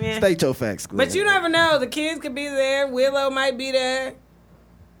 Yeah. State your facts, Glenn. But you never know. The kids could be there. Willow might be there.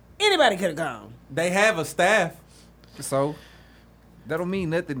 Anybody could have gone. They have a staff. So that don't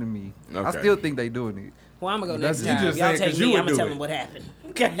mean nothing to me. I Okay. still think they doing it. Well, I'm gonna go That's- next you time. just Y'all saying take 'cause you me. would I'm gonna do tell it. them what happened.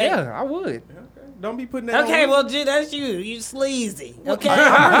 Okay. Yeah, I would. Don't be putting that. Okay. on Well, G, that's you. You sleazy. Okay.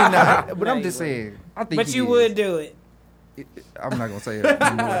 I'm really not. But No, I'm you just saying. I think. But he you is. would do it. I'm not gonna say it.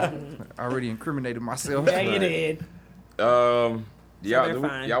 I already incriminated myself. Yeah, you did. Y'all, they're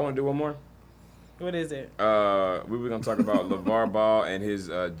fine. y'all want to do one more? What is it? We were gonna talk about LeVar Ball and his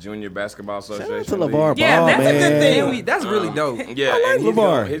Junior Basketball Association. Shout out to League. LeVar Yeah, Ball, that's a good man. thing. That's really dope. Yeah, I like and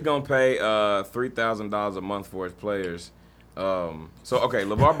LeVar. he's gonna pay $3,000 a month for his players. So okay,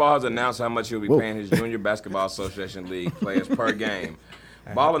 LeVar Ball has announced how much he'll be Whoa. paying his Junior Basketball Association League players per game.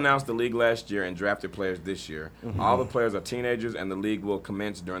 Ball announced the league last year and drafted players this year. All the players are teenagers, and the league will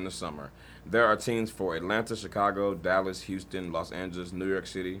commence during the summer. There are teams for Atlanta, Chicago, Dallas, Houston, Los Angeles, New York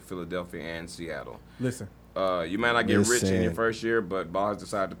City, Philadelphia, and Seattle. Listen, You might not get rich in your Listen. first year, but Ball has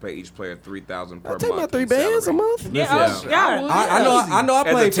decided to pay each player $3,000 per I month. take my in 3 bands a salary. month. Yeah. Listen, Oh, yeah. I know I As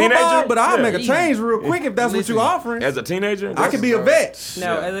a play teenager? football, but I'll Yeah. make a change real quick if that's Listen. what you offering. As a teenager, I could be a vet.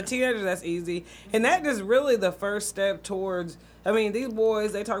 No, Yeah. as a teenager, that's easy. And that is really the first step towards. I mean, these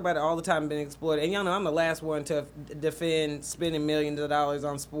boys, they talk about it all the time, being exploited. And y'all know I'm the last one to defend spending millions of dollars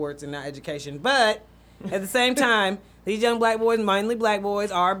on sports and not education. But at the same time, these young black boys, mainly black boys,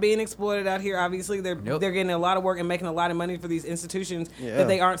 are being exploited out here. Obviously, they're getting a lot of work and making a lot of money for these institutions that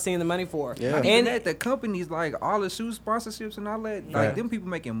they aren't seeing the money for. Yeah. And at the companies, like all the shoe sponsorships and all that, like them people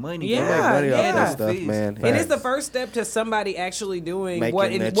making money. Yeah. They make money off Yeah. that stuff, man. And it's the Facts. first step to somebody actually doing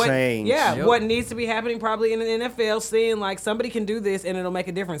Making that change. Yeah, Yep. what needs to be happening probably in the NFL, seeing like somebody can do this and it'll make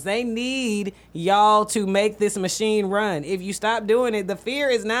a difference. They need y'all to make this machine run. If you stop doing it, the fear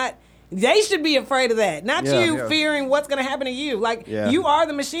is not. They should be afraid of that, not you fearing what's going to happen to you. Like you are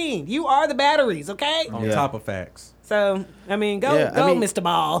the machine, you are the batteries. Okay. On top of facts. So I mean, go, Mr.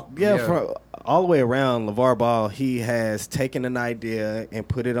 Ball. Yeah, from all the way around, LeVar Ball, he has taken an idea and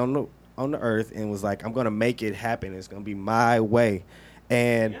put it on the earth and was like, I'm going to make it happen. It's going to be my way.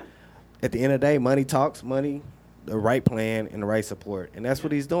 And at the end of the day, money talks, money, the right plan, and the right support. And that's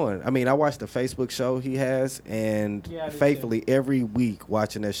what he's doing. I mean, I watched the Facebook show he has, and faithfully every week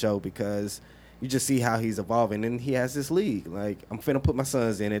watching that show because you just see how he's evolving. And he has this league. Like, I'm finna put my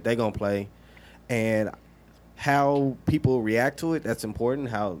sons in it. They going to play. And how people react to it, that's important,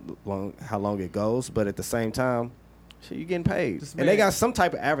 how long it goes. But at the same time, shit, you're getting paid. And they got some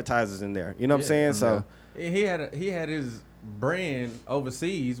type of advertisers in there. You know what I'm saying? So he had his brand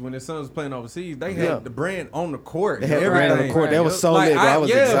overseas when his son was playing overseas. They had the brand on the court. They had the brand on the court. That was so lit, bro. I was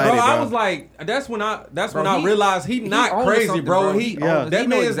excited, bro. I was like, that's when I realized he not crazy, bro. That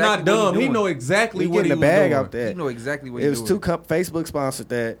man's not dumb. He know exactly what he was doing. He getting the bag out there. He know exactly what it he's was doing. Facebook sponsored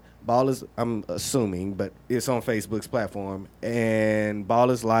that. Ballers, I'm assuming, but it's on Facebook's platform, and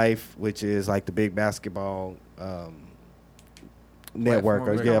Ballers Life, which is like the big basketball network,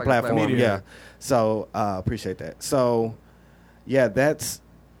 platform. Yeah. So appreciate that. So yeah, that's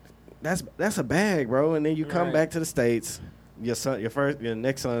a bag, bro. And then you come back to the States. Your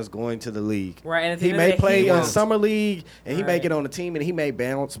next son is going to the league. Right. And he may play in summer league, and he may get on the team, and he may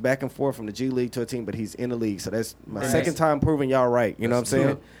bounce back and forth from the G League to a team, but he's in the league. So that's my second time proving y'all right. You know what I'm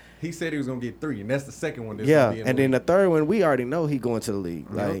saying? He said he was gonna get 3, and that's the second one. And then the third one, we already know he going to the league.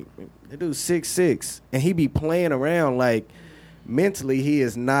 Like, the dude's 6'6", and he be playing around like mentally. He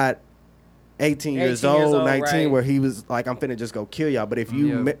is not 18 years old, 19, where he was like, I'm finna just go kill y'all. But if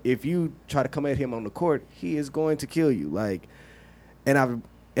you try to come at him on the court, he is going to kill you. Like, and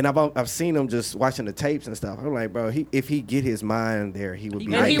I've seen him just watching the tapes and stuff. I'm like, bro, if he get his mind there, he would be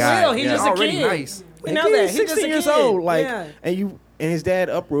that guy. Will. He's just a kid. Nice. We know that. He's 16 years old. Like, and his dad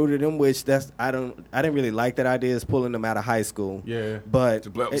uprooted him, which I didn't really like that idea, is pulling him out of high school. Yeah. But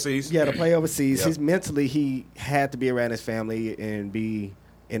to play overseas. To play overseas. Yep. Mentally, he had to be around his family and be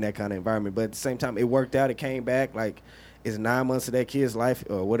in that kind of environment. But at the same time, it worked out. It came back. Like, it's 9 months of that kid's life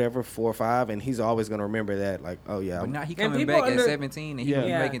or whatever, 4 or 5, and he's always going to remember that. Like, oh, yeah. But now he coming back at 17, and he be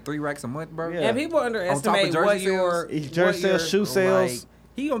making 3 racks a month, bro. Yeah. And people underestimate what your jersey sales, shoe sales.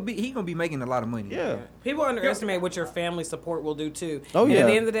 He gonna be making a lot of money. Yeah. People underestimate what your family support will do too. Oh, and yeah. at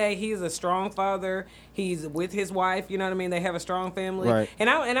the end of the day, he's a strong father. He's with his wife. You know what I mean? They have a strong family. Right. And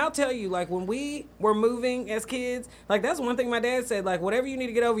I'll tell you, like, when we were moving as kids, like, that's one thing my dad said. Like, whatever you need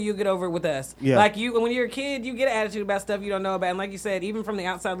to get over, you get over it with us. Yeah. Like, when you're a kid, you get an attitude about stuff you don't know about. And like you said, even from the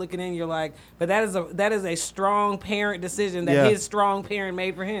outside looking in, you're like, but that is a strong parent decision that his strong parent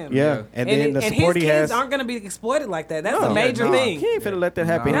made for him. Yeah. And then the support his he kids has aren't going to be exploited like that. That's a major He thing. ain't finna let that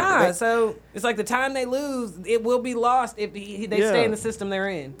happen. Nah, so it's like the time they lose, it will be lost if they stay in the system they're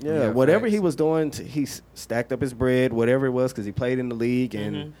in. Yeah, whatever he was doing, he stacked up his bread, whatever it was, because he played in the league,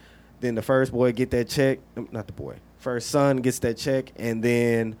 and then the first boy get that check. Not the boy. First son gets that check, and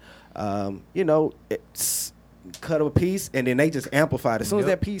then, it's cut a piece, and then they just amplified. As soon as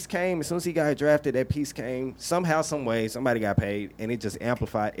that piece came, as soon as he got drafted, that piece came. Somehow, some way, somebody got paid, and it just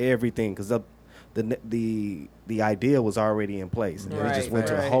amplified everything, because the idea was already in place, and it just went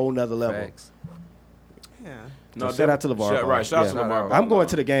to a whole nother level. Facts. Yeah. No, shout out to LeVar Ball. Right, shout out to LeVar Ball. I'm going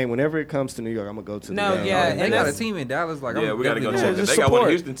to the game. Whenever it comes to New York, I'm going to go to the game. Yeah. They got a team in Dallas. Like, we got to go check that. just They got one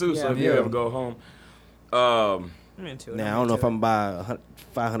in support. Houston, too, so if you ever go home. I'm into it. Now, I don't know if I'm going to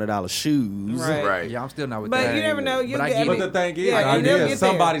buy $500 shoes. Right. Yeah, I'm still not with But that. you never know. But I get But it. the thing is, Yeah, you never get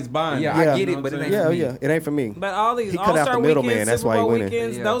somebody's buying. Yeah, I get it, but it ain't for me. Yeah, it ain't for me. But all these He cut out All-Star the middleman, weekends, that's Super why he Bowl winning.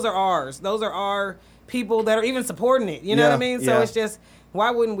 weekends, Yeah. those are ours. Those are our people that are even supporting it. You know what I mean? So it's just, why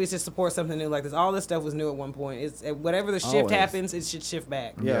wouldn't we just support something new like this? All this stuff was new at one point. It's whatever the shift Always. happens, it should shift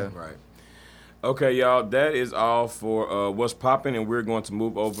back. Yeah. Right. Okay, y'all, that is all for What's Poppin', and we're going to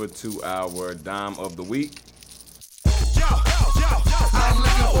move over to our Dime of the Week. I'm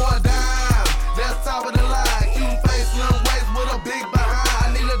looking for a dime. That's top of the line. Cute face, slim waist with a big behind.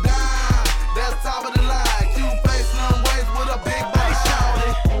 I need a dime. That's top of the line. Cute face, slim waist with a big behind.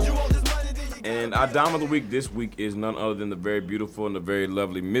 And our dime of the week this week is none other than the very beautiful and the very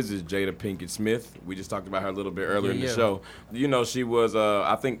lovely Mrs. Jada Pinkett Smith. We just talked about her a little bit earlier in the show. You know, she was,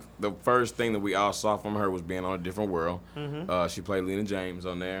 I think the first thing that we all saw from her was being on A Different World. She played Lena James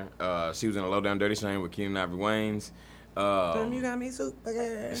on there. She was in A Low Down Dirty Shame with Keenen Ivory Wayans. You got me super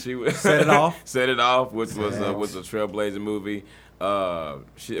good. She was Set It Off. Set It Off, which was a trailblazing movie.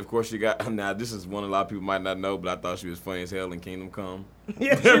 She got. Now this is one a lot of people might not know, but I thought she was funny as hell in Kingdom Come.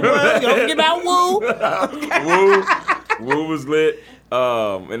 Yeah, she was. Don't forget about Woo. Woo was lit.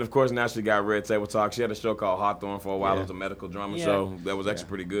 And of course now she got Red Table Talk. She had a show called Hawthorne for a while. It was a medical drama show that was actually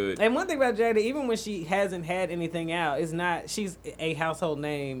pretty good. And one thing about Jada, even when she hasn't had anything out, she's a household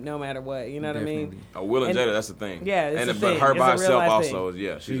name no matter what. You know what I mean? Will and Jada, that's the thing. Yeah, it's a but thing. her It's by a real herself life also thing.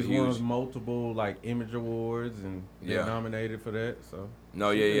 is she's She's won huge. multiple like Image Awards and got nominated for that. So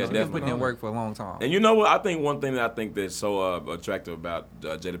No, She's been definitely. putting in work for a long time. And you know what? I think one thing that's so attractive about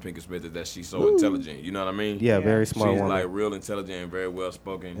Jada Pinkett Smith is that she's so intelligent. You know what I mean? Yeah, very smart She's woman. like real intelligent and very well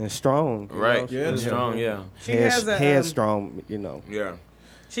spoken. And strong. you Right? know, Yeah, And strong. Yeah. She has a, headstrong, you know. Yeah.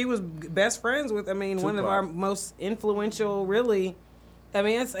 She was best friends with, one of Tupac. our most influential, really. I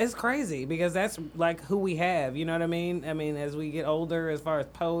mean, it's crazy because that's like who we have. You know what I mean? I mean, as we get older, as far as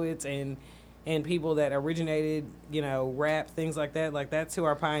poets and people that originated, rap, things like that's who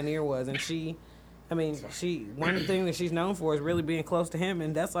our pioneer was. And one thing that she's known for is really being close to him,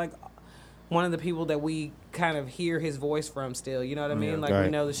 and that's like one of the people that we kind of hear his voice from still. You know what I mean? Like we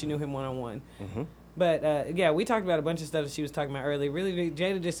Right. know that she knew him one-on-one. But we talked about a bunch of stuff that she was talking about earlier. Really,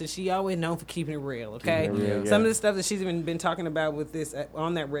 Jada just said she always known for keeping it real. Okay, Keeping it real, some yeah. of the stuff that she's even been talking about with this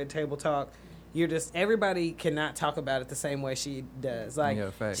on that Red Table Talk. Everybody cannot talk about it the same way she does.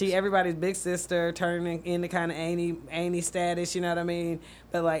 Like facts. everybody's big sister turning into kind of Annie status. You know what I mean?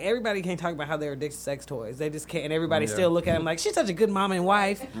 But like everybody can't talk about how they're addicted to sex toys. They just can't. And everybody still look at them like she's such a good mom and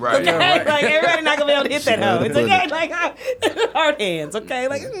wife. Right. Okay, like everybody not gonna be able to hit that hoe. It's Put okay. it. Like hard hands. Okay,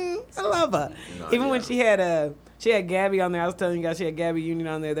 like I love her. Even when she had Gabby on there. I was telling you guys she had Gabby Union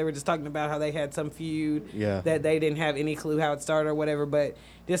on there. They were just talking about how they had some feud that they didn't have any clue how it started or whatever. But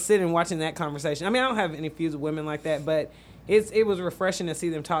just sitting and watching that conversation. I mean, I don't have any feuds with women like that, but it was refreshing to see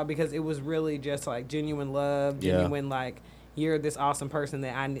them talk because it was really just like genuine love, genuine like you're this awesome person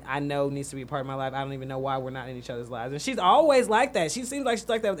that I know needs to be a part of my life. I don't even know why we're not in each other's lives. And she's always like that. She seems like she's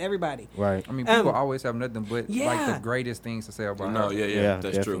like that with everybody. Right. I mean, people always have nothing but like yeah. the greatest things to say about No, her. yeah,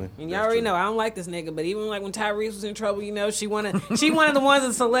 that's definitely. true. And y'all already know I don't like this nigga, but even like when Tyrese was in trouble, she one of the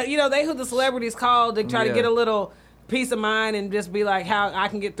ones that they who the celebrities called to try to get a little peace of mind and just be like how I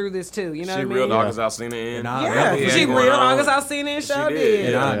can get through this too. You know She what I real mean? August Alsina in. Yeah, Yeah, she going real on. August Alsina and show She did. did.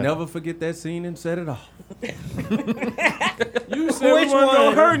 and Yeah. I'll never forget that scene and Set It Off. You said Which we weren't one?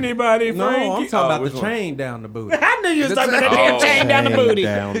 gonna hurt anybody, No, Frankie. I'm talking about which the one? chain down the booty. I knew you was talking about that Oh. damn chain down the Chain booty.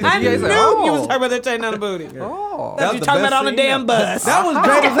 down the I knew booty. you was talking about that chain down the booty. Oh, That was you the talking best about on the scene damn ever. bus. That was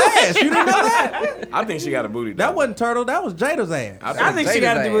Jada's ass. You didn't know that? I think she got a booty. That double. wasn't Turtle. That was Jada's ass. I think she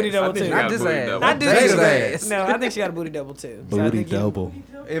got a Jada's booty ass. double I think too. she got Not a this booty ass. double. I do Jada's think ass. No, I think she got a booty double too. So I Booty think you- double.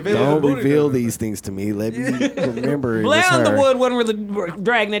 If it was a Don't booty reveal double- these things to me. Let me remember it was Blair her. Underwood wasn't really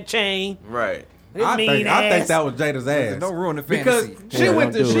dragging that chain. Right. I think that was Jada's ass. don't ruin the Because fantasy. she Yeah,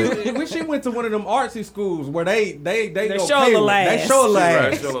 went don't do to when she went to one of them artsy schools where they go show cable. the last. They show the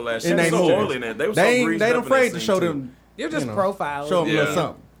Right, last. show the last. in She was they so movies. oily in that. They were so They greased ain't up in afraid that to scene, show too. them. You're just profiling. Show them a little Yeah.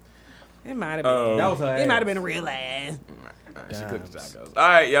 something. It might have been. That was her ass. It might have been a real ass. She cooked the tacos. All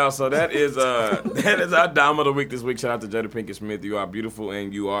right, y'all. So that is our dime of the week this week. Shout out to Jada Pinkett Smith. You are beautiful,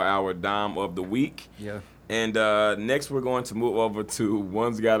 and you are our dime of the week. Yeah. And next, we're going to move over to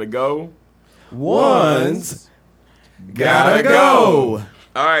One's Gotta Go. One's Gotta go.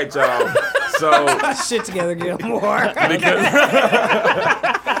 All right, y'all. So Shit together, Gilmore.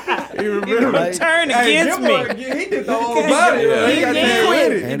 Like, Turn against me. He did the whole body. Yeah. He got that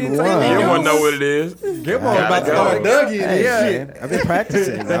with it. and you one. want to know what it is? Gilmore about to go. start Dougie in Hey, this shit. man, I've been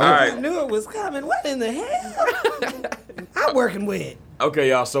practicing. All I right. knew it was coming. What in the hell? I'm working with. Okay,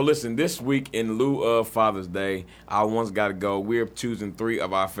 y'all. So listen, this week in lieu of Father's Day, I once got to go. We're choosing 3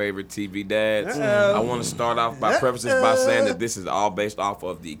 of our favorite TV dads. I want to start off by prefacing by saying that this is all based off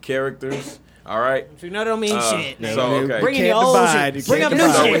of the characters. All right. So you know that don't mean shit. So okay. Bring in the can't old divide. shit. You Bring up can't new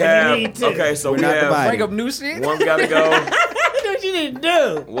divide. So shit we if you have. need to. Okay, so we not have. divided. Bring up new shit. One's got to go. That's what you need to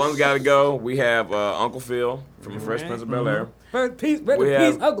do. One's got to go. We have Uncle Phil from The Fresh Prince of Bel-Air. First piece, We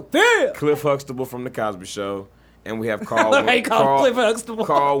have- Uncle Phil. Cliff Huxtable from The Cosby Show. and we have Carl Look how you call Cliff Huxtable.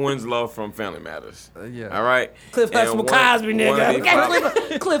 Carl Winslow from Family Matters. Yeah. All right. Cliff And Huxtable one- Cosby, one nigga. of these five-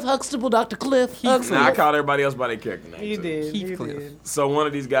 Okay, Cliff Huxtable, Dr. Cliff Huxtable. Nah, I called everybody else by their character name. You too. did. Keith You Cliff. did. So one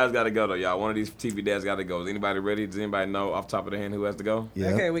of these guys got to go though, y'all. One of these TV dads got to go. Is anybody ready? Does anybody know off the top of their hand who has to go? Yeah.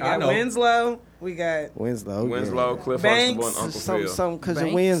 Okay, we I got know. Winslow. We got Winslow. Winslow, Cliff Banks, Huxtable, and Uncle Some, Phil. some, cause you're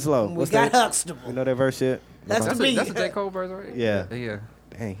Banks. Winslow. We What's got that? You Huxtable. know that verse yet? That's That's the beat. a J. Cole verse, right? Yeah. Yeah.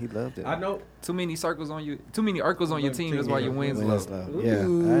 Dang, he loved it. I know. Too many circles on you. Too many Urkels on your team. That's why you win. Winslow. Yeah. Oh,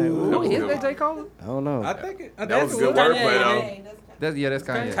 Ooh. is that J. Cole? I don't know. I think it. I That was think a it good wordplay though. That's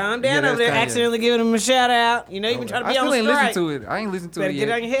Kanye. Calm Yeah, down that's over there, Kanye. accidentally giving him a shout out. You know, you've been trying to I be on still ain't strike. listened to it. I ain't listened to Better it get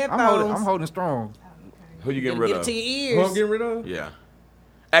yet. on your I'm headphones. holding strong. Who you getting Get rid it of? to your Who I'm ears. getting rid of? Yeah.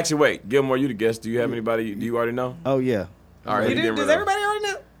 Actually, wait. Gilmore, you the guest. Do you have anybody? Do you already know? Oh yeah. All right. You who you do- getting Does rid of? everybody already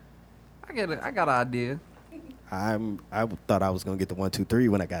know? I got an idea. I thought I was gonna get the 1, 2, 3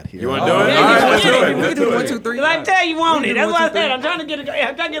 when I got here. You want to do it? Yeah, All right, you let's can do get it. it. Let's do 1, it. 2, 3. Cause I tell you, want it. That's what I 1, 2, 3. said. I'm trying to get a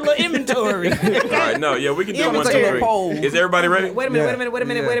little inventory. All right, no, yeah, we can do Yeah, 1, we 2, take a 3. poll. Is everybody ready? Wait a minute, Yeah. wait a minute, wait a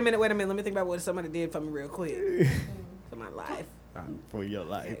minute, Yeah. wait a minute, wait a minute. Let me think about what somebody did for me real quick. For my life. For your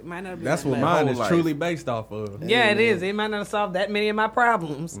life. It might not be That's my what life. mine whole is life. truly based off of. Yeah, it is. It might not have solved that many of my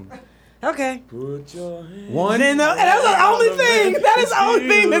problems. Okay. Put your hand. One. And that's the only thing. That is the only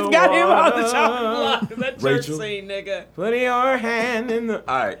thing that's got him on the show. That church Rachel. scene, nigga. Put your hand in the.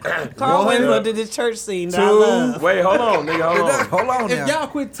 All right. Carl One. Winslow did this church scene that I love. Two. Wait, hold on, nigga. Hold on. Hold on If now. y'all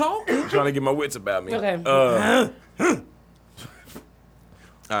quit talking, I'm trying to get my wits about me. Okay. All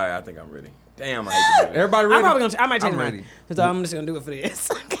right, I think I'm ready. Damn, I hate to do this. everybody I'm ready? probably gonna. I might change I'm mine. ready. So I'm just gonna do it for this.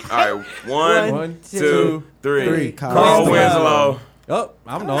 All right, one, One, two, two, three. three. Carl Winslow. Winslow. Oh,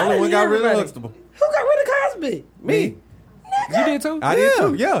 I'm the only one got rid of Everybody. Huxtable. Who got rid of Cosby? Me. You did too? I did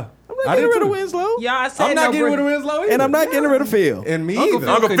too. Yeah. I'm not getting rid of Winslow. Y'all, I said I'm not no getting rid of break. Winslow either. And I'm not getting rid of Phil. And me Uncle either. Phil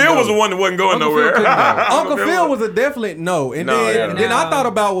Uncle couldn't Phil was go. the one that wasn't going Uncle Phil nowhere. couldn't go. Uncle Phil was a definite no. And No, then, yeah. then I No. thought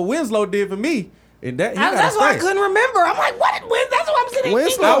about what Winslow did for me. And that he gotta That's why I stay. couldn't remember. I'm like, what? That's what I'm sitting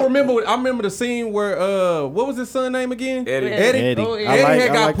Winslow. here. I remember the scene where what was his son name again? Eddie. Eddie. Oh, I yeah. Eddie like- had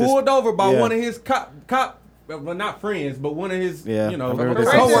I got like this- pulled over by Yeah. one of his cop well, not friends, but one of his Yeah, I remember this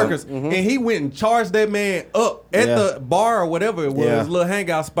co-workers. episode. And he went and charged that man up at Yeah. the bar or whatever it was, Yeah. his little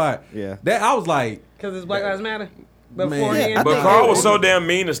hangout spot. Yeah. That I was like, Because it's Black Lives Matter. Man. Beforehand. Yeah, I But think- Carl was so damn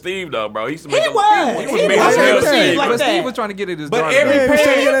mean to Steve, though, bro. He used to make He him, was. He was He mean was as hell to like Steve. that. But Steve was trying to get at his But daughter. every Yeah, he was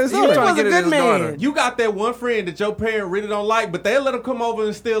trying to get at his parent, daughter. He was a get at good his man. daughter. you got that one friend that your parent really don't like, but they let him come over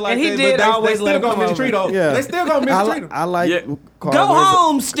and still like And he that. did but they always let still him gonna come mistreat over. him. Yeah. They still gonna mistreat him. I like Yeah. Carl Go Winslow.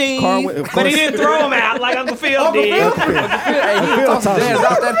 home, Steve. Carl Win- of But he course. didn't throw him out like Uncle Phil Uncle did. Phil? Hey, he Phil tossed tossed jazz him.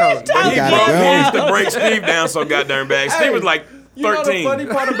 out that hoe. He gotta broke- go. he used to break Steve down so goddamn bad. Steve was like You know the 13. funny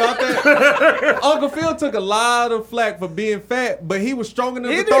part about that? Uncle Phil took a lot of flack for being fat, but he was strong enough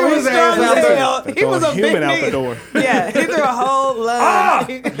He to did throw was his ass strong out as there. hell. He was a big human out the nigga. door. Yeah, he threw a whole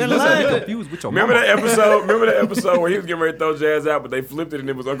lunge. Listen, confused with your Remember mama. that episode? Remember that episode where he was getting ready to throw Jazz out, but they flipped it and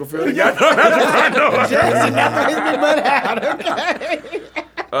it was Uncle Phil. He got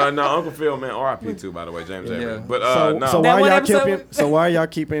no, Uncle Phil, man, R.I.P. too, by the way, James Avery. Yeah. But So, no, so That why one y'all episode keeping? So why y'all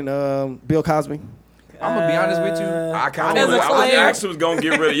keeping Bill Cosby? I'm gonna be honest with you. I kind As of, a I player. actually was gonna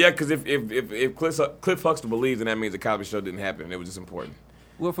get rid of because if Cliff Huxtable believes, then that means the Cosby Show didn't happen. and It was just important.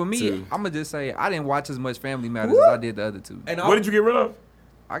 Well, for me, Two. I'm gonna just say I didn't watch as much Family Matters as I did the other two. And What did you get rid of?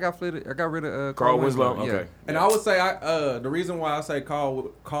 I got rid of Carl Winslow. Yeah. Okay. And I would say the reason why I say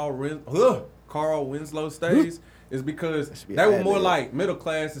Carl Winslow stays is because be they were ad more lib. like middle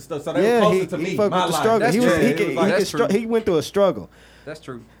class and stuff, so they were Yeah, closer to he me. fucked My with the life. struggle. That's He was, true. he, It could, was he, like- could That's str- true. he went through a struggle. That's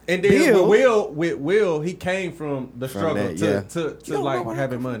true. And then Bill- with Will, he came from the struggle that, yeah. to like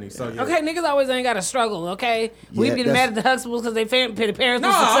having money. So yeah. Okay, niggas always ain't got to struggle, okay? We Yeah, been that's- mad at the Huxtables because they parents No,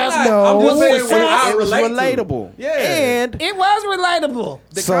 were I'm successful. not. I'm just saying it what I was relate to. relatable. Yeah. And It was relatable.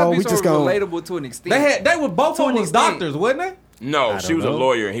 The So Cosby we Show just was gonna- relatable to an extent. they were both To of an them was extent. doctors, wasn't they? No, I she don't was a know.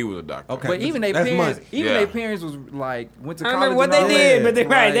 lawyer and he was a doctor. Okay. But even their That's parents, money. Yeah. their parents was like went to I college. remember what and they all did, that. but they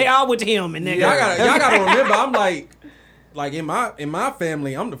Like, they all went to him and nigga. Y'all gotta remember, I'm like in my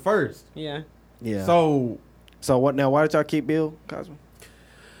family, I'm the first. Yeah. yeah. So So what now? Why did y'all keep Bill Cosby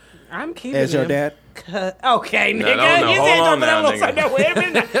I'm keeping as your him. dad? Okay, nigga. no, You hold said on something now, else. nigga. No, wait a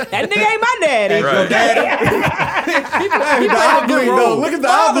minute. That nigga ain't my daddy. Right. He played a good role. Look at the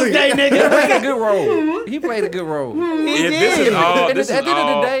Father's ugly. Day, He nigga. played a good role. He played a good role. He If this is did. all, And this at is the end of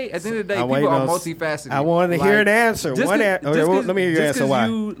all. the day, I'm people waiting are on- multifaceted. I wanted to hear an answer. just One 'cause- an- okay, just well, 'cause- let me hear your just answer. 'cause Why?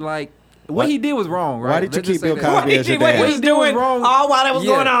 You, like, What- what he did was wrong, right? Why did you Let's keep just say Bill that. Cosby What he as your did, what dad? he was What he did was doing wrong. all while that was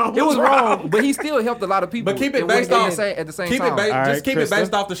Yeah, going on. It was wrong, but he still helped a lot of people. But keep it And based when- off at the same keep time. it based All right, just keep it Krista.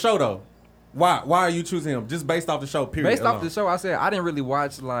 based off the show though. Why are you choosing him? Just based off the show, period. Based off alone. the show, I said I didn't really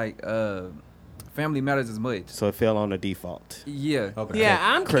watch like family matters as much. So it fell on the default. Yeah. Okay. Yeah,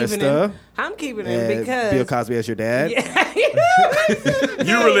 I'm keeping Krista, him. I'm keeping him And because Bill Cosby as your dad. Yeah.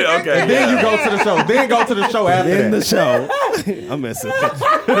 You really okay? Then you go to the show. Then go to the show after In the that. show. I'm messing with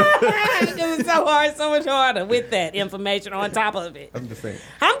you. Because it's so hard, so much harder with that information on top of it. I'm just saying.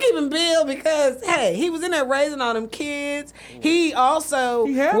 I'm keeping Bill because, hey, he was in there raising all them kids. He also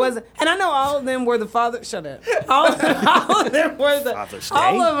had was, and I know all of them were the father. Shut up. All of them were the, Father's Day.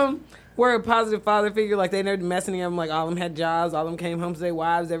 all of them were a positive father figure. Like they never messing them. Like all of them had jobs. All of them came home to their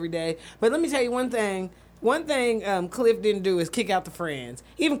wives every day. But let me tell you one thing. One thing Cliff didn't do is kick out the friends.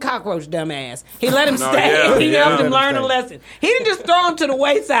 Even Cockroach dumbass. He let him No, stay. yeah, He yeah. helped him Let him learn a stay. lesson. He didn't just throw him to the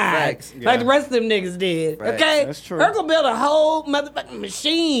wayside Facts. like the Yeah. rest of them niggas did. Facts. Okay? That's true. Urkel built a whole motherfucking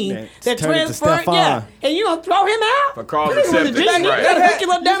machine Yeah, that turn it to transferred. Stefan. Yeah. And you gonna throw him out? For cause He was a acceptance, genius. You right. gotta pick your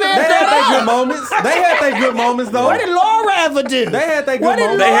little dumbass They had their good up. moments. They had their good moments though. What did Laura ever do? They had their good What did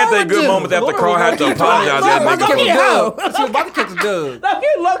moments. They had Laura their good do? moments after Carl had to apologize. Laura That was nigga lucky for- hoe. She was about to catch a dub. Look,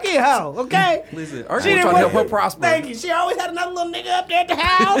 you lucky hoe, okay? Listen, Urkel She was didn't trying to help want- her prosper. Thank you. She always had another little nigga up there at the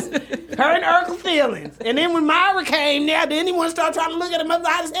house. Her and Urkel feelings. And then when Myra came now, then he want to start trying to look at him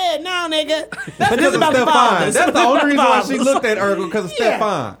upside his head. No, nigga. But this is about the Stefan. fathers. That's the This is only about reason why fathers. she looked at Urkel because of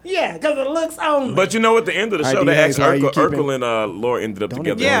Stefan. Yeah, because it looks only. But you know, at the end of the show, ID they asked Hayes, how are you Urkel, keeping- Urkel and Laura ended up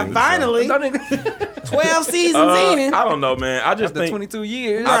together. yeah, at the end of the show. finally. Don't even- 12 seasons in. I don't know, man. I just After think 22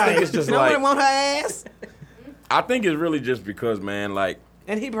 years. I think it's just no like one want her ass. I think it's really just because, man, like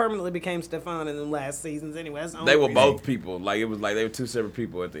And he permanently became Stefan in the last seasons anyway. That's the only they were reason. both people. Like it was like they were two separate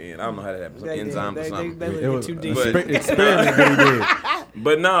people at the end. I don't know how that happened. Some They did. enzyme or They something. let It was too an deep. But- experiment that he did.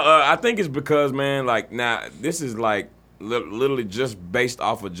 But no, I think it's because, man, like now this is like literally just based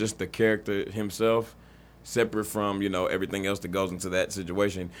off of just the character himself, separate from everything else that goes into that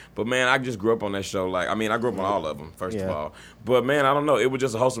situation. But man, I just grew up on that show. Like I mean, I grew up on all of them. First of Yeah. all, but man, I don't know. It was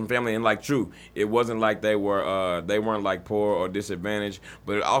just a wholesome family, and like true, it wasn't like they weren't like poor or disadvantaged.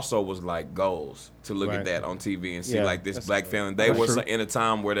 But it also was like goals to look at Right. that on TV and see Yeah, like this that's black true. family. They That's were true. in a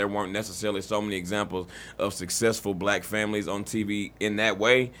time where there weren't necessarily so many examples of successful black families on TV in that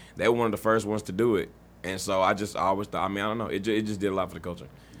way. They were one of the first ones to do it. And so I always thought, I mean, I don't know. It just did a lot for the culture.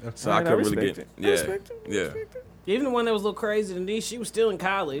 So I Alright, I couldn't really respect get it. I yeah. respect it. I Yeah. respect it. Even the one that was a little crazy than these, she was still in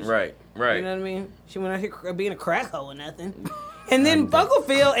college. Right. Right. You know what I mean? She went out here being a crack hoe or nothing. And then Uncle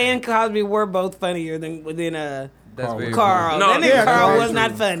Phil and Cosby were both funnier than That's very Carl. No, that nigga yeah, Carl Carl was is not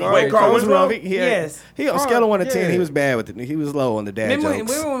true. funny. Wait, Carl Winslow? Yes. He on Carl, scale of 1 to 10, yeah. he was bad with it. He was low on the dad Remember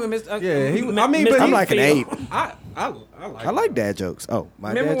jokes. when Mr. Yeah, he- Mi- I mean, Mr. but I'm like an Phil. 8. I like. I like dad jokes. Oh, my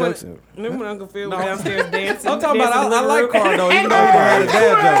Remember dad when, jokes. remember when Uncle Phil No. was downstairs dancing? I'm talking about. dancing in I the like room? Carl though, even though he had a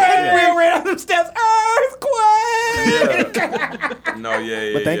dad Phil ran up the steps. Earthquake! Yeah. No,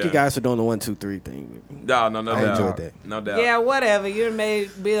 yeah. But thank yeah. you guys for doing the 1, 2, 3 thing. No I doubt. enjoyed that. No doubt. Yeah, whatever. You done made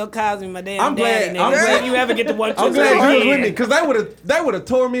Bill Cosby my damn I'm daddy. glad- Nigga. I'm glad- You ever get to 1, 2, I'm 3 glad you was again. with me because they would have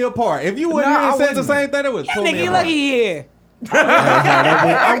tore me apart. If you wouldn't Nah, have I said the wouldn't. same thing, it would Yeah, tore me nigga, you apart. lucky here.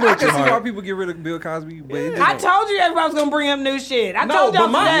 I can see why people get rid of Bill Cosby, but it I just, told you everybody was gonna bring up new shit. I No, told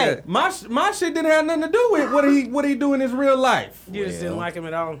y'all but today. my shit didn't have nothing to do with what he do in his real life. You just didn't like him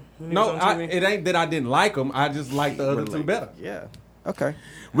at all. when he No, was on TV. it ain't that I didn't like him. I just like the other two better. Yeah. Okay.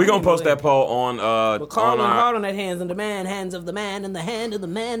 We're gonna post that poll on But Carl on went our hard on that hands of the man, hands of the man, and the hand of the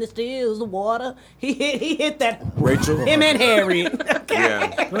man that steals the water. He hit that. Rachel. Him and Harriet. Yeah.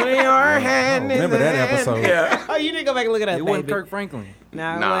 Put your hand in Remember the that hand. episode? Yeah. Oh, you didn't go back and look at that. it wasn't baby. Kirk Franklin.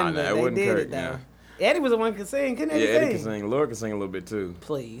 Nah, Nah, it wasn't. it They wasn't did Kirk, it though. yeah. Eddie was the one who could sing. Couldn't Yeah, Eddie Eddie sing? can sing. Laura can sing a little bit too.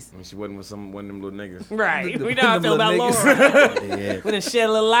 Please. I mean, she wasn't with one of them little niggas. Right. The- We know how I the feel about little Laura. niggas. Yeah. We're gonna shed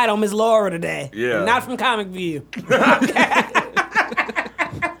a little light on Miss Laura today. Yeah. Not from Comic View.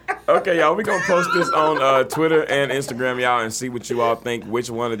 Okay, y'all, we gonna post this on Twitter and Instagram, y'all, and see what you all think. Which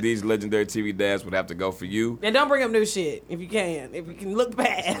one of these legendary TV dads would have to go for you? And don't bring up new shit if you can. If you can look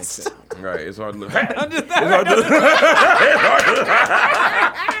past. Right, it's hard to look. I'm just It's hard to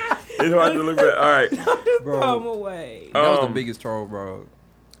It's hard to look back. All right. throw them away. That was the Um, biggest troll, bro.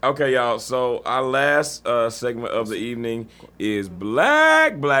 Okay, y'all. So our last segment of the evening is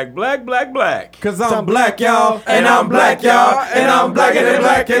black. Cause I'm black, y'all, and I'm black, y'all, and I'm blacker than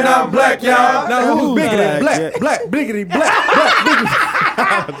black, and I'm black, y'all. Now who's bigger than black? Black, biggity, black, biggity.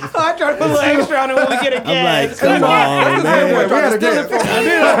 Oh, I tried to put a little extra on it when we get a I'm like, gas. come on, man. We had a Steal it from me.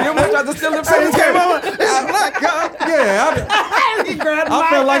 You almost tried to steal it from me. I'm black, y'all. Yeah, He grabbed I my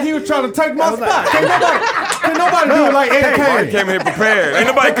felt like he was trying to take my spot. Can't nobody. Can nobody do it like Ed Mark Kane? came here prepared. Ain't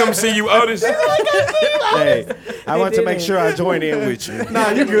nobody come see you, Otis. Hey, I want to make didn't. sure I join in with you. Nah,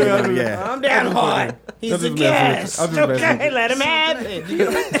 you good. Yeah. I'm down hard. He's I'm a just guest. messing with you. I'm just messing Okay, let him have it.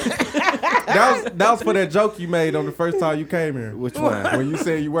 That was for that joke you made on the first time you came here. Which one? When you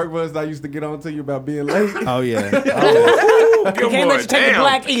said you work with us, I used to get on to you about being late. Oh yeah. You can't let you take the Damn.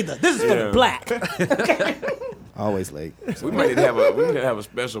 black either. This is for Yeah. the black. Always late. We might need to have a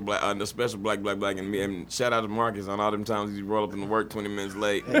special black, and shout out to Marcus on all them times he roll up into work 20 minutes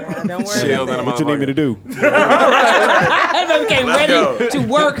late. Don't worry. Chill, about then What you need me to do? that. I became Let's ready go. to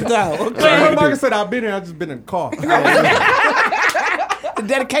work though. Okay. When Marcus said I've been here, I just been in the car. The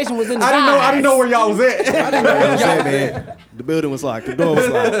dedication was in the I didn't know where y'all was at. You know what I'm saying, man? The building was locked. The door was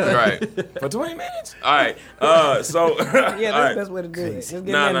locked. Right. For 20 minutes? All right. So. Yeah, that's all right. the best way to do it. Let's get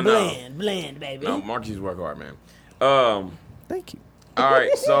No, that no. blend, baby. No, Marcus work hard, man. Thank you. All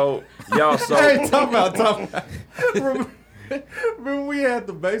right. So, y'all, Hey, talk about. Remember we had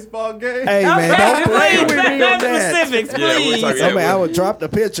the baseball game? Hey man, don't play with me on that. Specifics, Yeah, we'll please. talk- I mean, I would drop the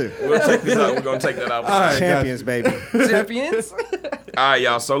picture. We'll take this out. We're going to take that out. All right, Champions, baby. Champions. All right,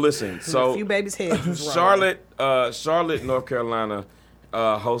 y'all. So, listen. A So, few babies' heads was wrong. Charlotte, North Carolina,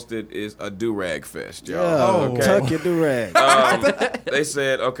 hosted is a do-rag fest, y'all. Oh, Okay. tuck your do-rag. They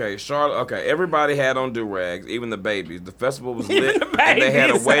said, okay, Charlotte, okay, everybody had on do-rags, even the babies. The festival was lit, the and they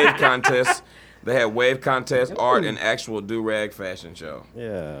had a babies. wave contest. They had wave contest, art, and actual do-rag fashion show.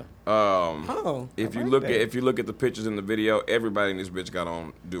 Yeah. Oh, If you look at the pictures in the video, everybody in this bitch got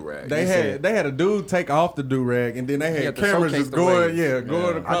on do-rag. They had a dude take off the do rag, and then they He had had to cameras showcase just the going, wave.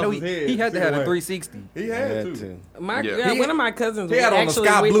 going I across know his head. he had to have a Away. 360. He had Yeah, to. too. Yeah. One of my cousins he was had on the actually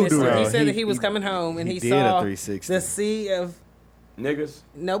sky blue witnessing. do-rag. He said He- that he was he- coming home and he he did a saw 360. the sea of, Niggas.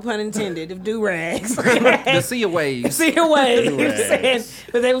 no pun intended, of do-rags. The sea of waves. See away. He was Do-rags. saying,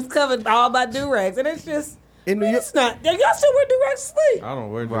 but they was covered all by do-rags. And it's just, In New York, it's not, y'all still wear do-rags to sleep. I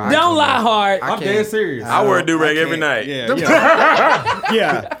don't wear Well, do Don't lie hard. I'm dead serious. I wear a do-rag every night. Yeah.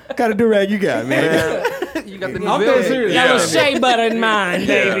 What kind of do-rag you got, man? You got the new I'm dead velvet. serious. Got a Yeah. little shea butter in mind,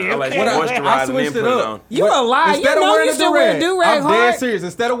 baby. I like okay? to moisturize I and then switched put it it up. on. You a lie. You Instead of know wearing you a still wear a do-rag, do-rag I'm hard. dead serious.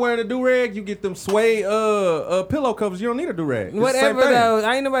 Instead of wearing a do-rag, you get them suede pillow covers. You don't need a do-rag. It's the same Whatever thing. though,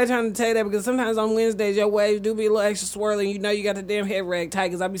 I ain't nobody trying to tell you that because sometimes on Wednesdays your waves do be a little extra swirly. You know you got the damn head rag tight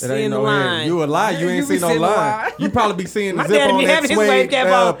because I be It seeing ain't the no line. head. You a lie. You You ain't be seen no seeing the line. line. You probably be seeing the My zip daddy on be that having his wave suede cap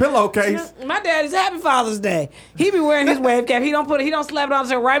on. pillowcase. My daddy's happy Father's Day. He be wearing his wave cap. He don't slap it on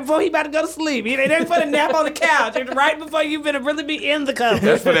until right before he about to go to sleep. He ain't for the nap on the couch. It's right before you finna really be in the cover.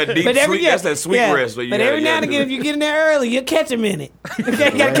 That's for that deep sleep. That's that sweet rest. Where you But gotta- every now and you again, gotta if you get in there early, you'll catch him in it.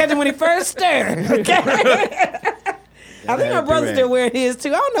 Okay, you gotta catch him when he first stir. Okay. I think my brother's still wearing his too.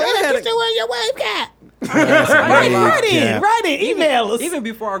 I don't know. You still wearing your wave cap? Right in. Email us. Even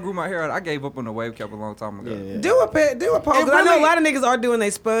before I grew my hair out, I gave up on the wave cap a long time ago. Do a poll. 'Cause I know a lot of niggas are doing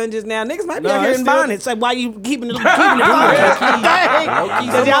their sponges now. Niggas might be No, out here it's in still- bonnets. Like, why you keeping it clean? Because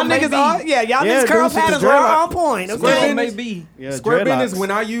y'all niggas are, y'all Yeah, niggas curl dudes with the patterns are dreadlocks. on point. Well, Okay. it may be. Yeah, Square business.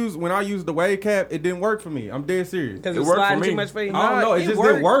 dreadlocks. When I used the wave cap, it didn't work for me. I'm dead serious. Because It it's worked for sliding me. too much for you. I don't know. It just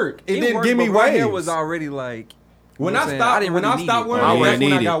didn't work. It didn't worked, give me but my hair waves. was already like. When you know I what I'm saying? stopped, didn't when really I need stopped it. wearing I it, wouldn't that's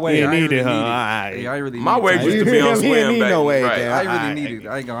when I need got it. waves. You I need ain't it, really huh? need it. Alright. Yeah, I really My need wave it. used to be on He swim ain't need back. no wave Right. cap. I really Alright. need it.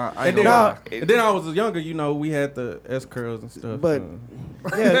 I ain't gonna And then, lie. and then I was younger, we had the S curls and stuff. But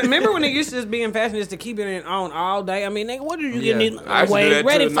Yeah, remember when it used to just be in fashion just to keep it on all day? I mean, nigga, what are you Yeah. getting I used to do way that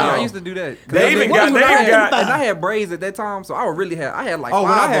ready too. for? No. I used to do that. They even What got. was They even ready got. for? And I had braids at that time, so I had like Oh,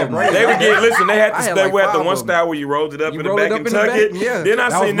 when I five had of them. braids, They would get. Listen, they had I to. had They like would have the five one of them. style where you rolled it up You in the roll it back up and in the tuck back, it. yeah. Then I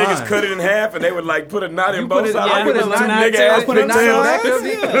That seen was niggas mine. cut it in half and they would like put a knot in You both put it- sides. yeah, Like put it a was knot in nigga there, ass put a knot in the pigtails. back of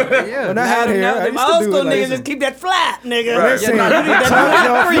it. Yeah. when I had hair, I Them used old to do school it like niggas this. just keep that flap, nigga. Right. Listen, Yeah, tuck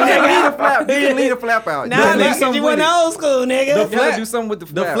your You feet. can leave the flap. You can leave the flap out. Nah, You gotta do nigga, something you with went it. old school, nigga. You flat- gotta do something with the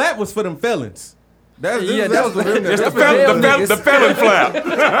the flap. flat was for them felons. Yeah, that was for them. It's the That's for jail niggas. felon flap.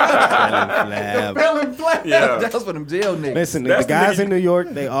 Flap. Felon flat. Yeah. That was for them jail niggas. Listen, That's the guys the in New York,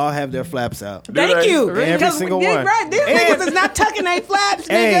 they all have their flaps out. Thank they? you. Every Because single yeah, one. Right, these niggas is not tucking their flaps,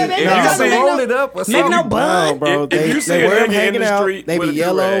 nigga. Hey, They if not you tucking see- they roll no- it up or Make no something. bun. No, bro. If you see they a wear them nigga in hanging the out. street They be with a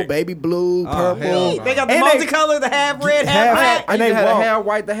yellow, do-rag. baby blue, hell purple. no. They got the And they- multicolor, the half red, half black. And they You had walk. a half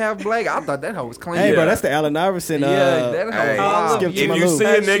white, the half black. I thought that hoe was clean. Hey, bro, Yeah. that's the Allen Iverson. Yeah, that hoe Hey, was wild. skip to If my you lube. see a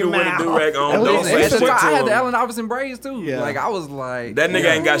Hush nigga your with a mouth. do-rag on, That don't was- say At the shit time, I had to the him. Allen Iverson braids too. Yeah. Like I was like, That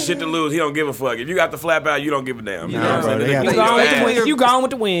nigga ain't got shit to lose. He don't give a fuck. If you got the flap out, you don't give a damn. You know Nah, what bro, I'm they saying? have You to- gone with the Fast. wind. You gone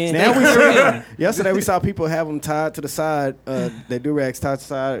with the wind. Now we saw, yesterday we saw people have them tied to the side. They do rags tied to the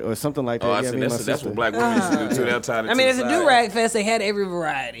side or something like that. Oh, I yeah, see. me and my That's sister. what black women used to do too. They'll tie it I mean, to it's the a side. do-rag fest. They had every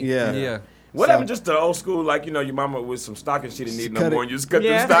variety. Yeah. yeah. What So- happened just to the old school, like, you know, your mama with some stockings she didn't need no cut more, it. and you just cut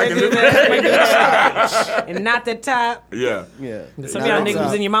Yeah, them they stockings. do that. They do that. And not the top. Yeah. Yeah. Some of y'all niggas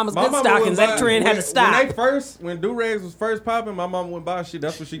was in your mama's My good mama stockings. went That by- trend had to stop. When do-rags was first popping, my mama went by.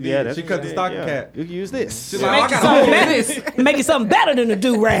 That's what she did. Yeah, that's she what cut the did, stocking yeah. cap. You can use this. She's Yeah. like, I Make it got something hold better. Make it something better than a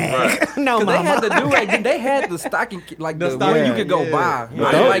do rag. Right. No, Cause they mama. had the do-rag. They had the stocking, like The the, stocking, one you could go yeah. buy. Yeah.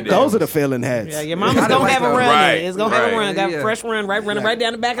 I Those- like that. Those are the filling hats. Yeah, your mama's I gonna like have a those. run. Right, It's gonna have a right. run. Got a Yeah. fresh run, running right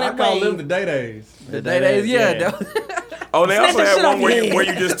down the back of I that call them wave. the day days. The day-days, yeah. Yeah. Oh, they Snap also that had shit one off where your you, head. where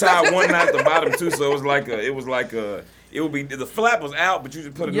you just tied one knot at the bottom too, so it would be the flap was out, but you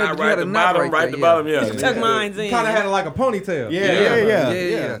just put a Yeah, knot you right had at a the knot bottom, right at the there, bottom, yeah. yeah. Tuck mines in. Kind of had it like a ponytail.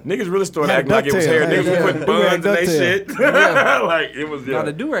 Yeah. Niggas really started Had acting like it was ducktail. hair. Niggas Yeah. was putting buns in Ducktail. they shit. Like it was, Now yeah.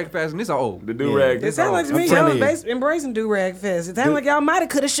 the do-rag fashion, this are old. The do-rag. It sounds like to me I'm y'all telling you. embracing do rag fest. It sounds like y'all might have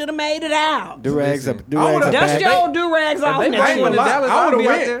could have should have made it out. Do rags up. Do I rags would've- are Dust back. your old do rags off they and bring I ain't one gonna to lie. Dallas, I I'll would be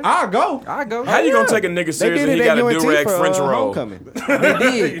have out went. there. I'll go. I go. How you gonna take a nigga They serious did and it he at got a UNT do-rag for French roll? homecoming. They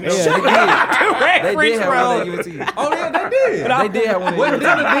did. Yeah. They French did have roll. one at UNT. Oh yeah, they did. They did have one What at did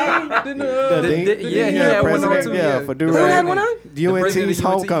UNT. the dean? Yeah, he had one on president, too. Yeah, for do Who had one on? UNT's president of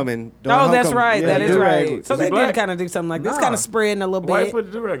UNT. homecoming. Oh, that's right. That is do-rag. right. So Is he they black? did kind of do something like this, Nah. kind of spreading a little Why you bit. put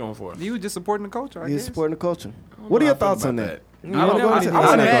the do-rag on for? He was just supporting the culture, I He's guess. supporting the culture. What are your thoughts on that? I don't know. I wasn't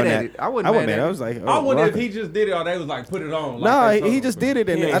wasn't mad on at it. I wasn't I wasn't mad mad. at I it. was like, I wonder if rock he it. just did it or they was like put it on. No, Like he just did it,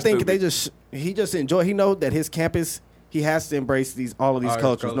 and He ain't I think stupid. he just enjoy. He know that his campus, he has to embrace all of these All his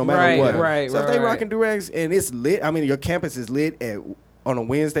cultures, no cultures. matter Right, what. right, So if they right. rocking do rags and it's lit, I mean, your campus is lit on a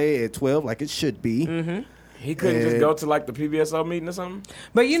Wednesday at 12, like it should be. Mm-hmm. He couldn't just Yeah. go to like the PBSO meeting or something?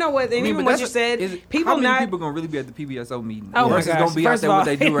 But you know what? And even what you said, how people many not. people gonna really be at the PBSO meeting? Oh my versus gosh! gonna be First out there of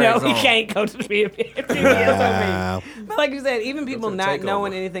all, with their no, do-rags he on. can't go to the PBSO Wow. meeting. But like you said, even people to the not takeover.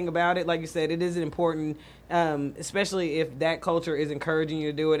 knowing anything about it, like you said, it is important, especially if that culture is encouraging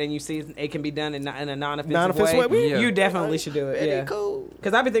you to do it, and you see it can be done in a non-offensive Non-offensive way. way? Yeah. You definitely should do it. Very Yeah, cool.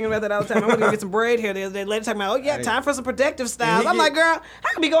 Because I've been thinking about that all the time. I went to get some braid hair the other day. Lady talking about, oh yeah, time for some protective styles. he I'm get- like, girl,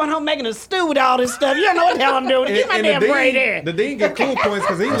 I could be going home making a stew with all this stuff. You don't know what the hell I'm doing. Get my And damn braid hair. the dean get cool points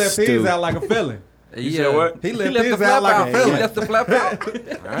because he left his Stew. out like a felon. You said what? He left the his flap out like out. a felon. He left the flap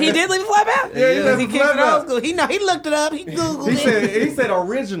out. He did leave the flap out. Yeah, he left he the kicked flap it old out. school. He looked it up. He googled it. He said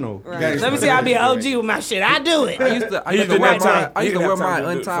original. Right. gangster. Let me see. I'll be an OG with my shit. I do it. I used to He wear didn't have time. I He used to didn't wear have time mine to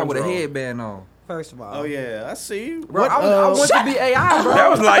do untied with a French roll. headband on. First of all, Oh yeah, I see you. Bro, What, I want to be AI, bro. That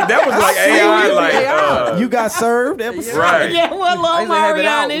was like AI, like you got served episode. right. yeah, what I little used to have it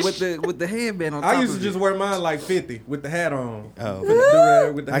out Marianish. with the headband on top I used to of just it. wear mine like 50 with the hat on. Oh. With the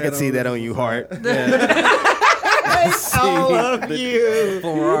do-rag with the I hat can see on. that on you, Hart. All of you.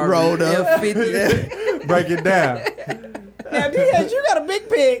 Ferrari Rolled up. F50. Break it down. Now, Diaz, you got a big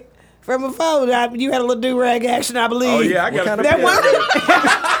pic from a phone. You had a little do rag action, I believe. Oh yeah, I got kind a of That picture. one.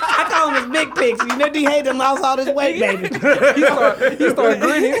 I call him his big pics. You know, D. Hayden lost all this weight, baby. He started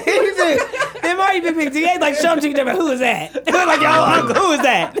grinning. Them are you big pics. D. Hayden like showing to you, who is that? They're like, yo, uncle, who is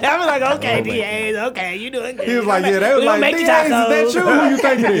that? I'm like, okay, D. Hayden, okay, you doing good. He was like, yeah, they was We gonna like, make "Hey, you is that tacos." you? Who you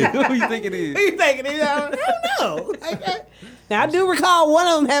think it is? Who you think it is? Who you thinking? I don't know. Now I do recall one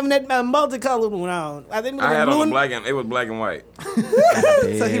of them having that multicolored one on. I think it was I had blue on and- black and it was black and white.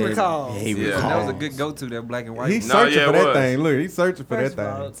 So he recalls. He Yeah. recalls. That was a good go-to, that black and white. He's No, searching yeah, for it that was. thing. Look, he's searching for First that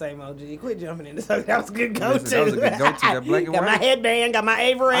of all, thing. same OG. Quit jumping into something. That was a good go-to. Listen, that was a good go-to, that black and got my white. headband, got my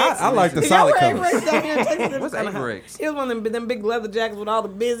Averex. I like the Did y'all solid wear colors. Averex down here in Texas? What's Kinda hot. Averex? It was one of them big leather jackets with all the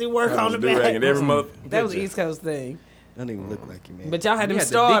busy work on the Do rag back. and every mother. That was an East Coast thing. Don't even look like you, man. But y'all had We them had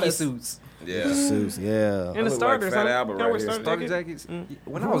the Dickie starters. suits. Yeah. Suits, yeah. And the look starters. like Fat huh? Albert Y'all right wear here. starter Starter jackets? jackets.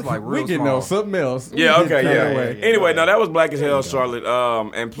 When I was like We real getting small. on something else. Yeah, We okay, getting yeah. carried away. Anyway, no, that was Black as Hell, Charlotte.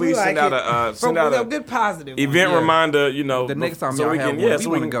 And please We send like out it. send From out a a good positive one. event Yeah. reminder, you know. The next time so y'all we have can, one, yeah, we so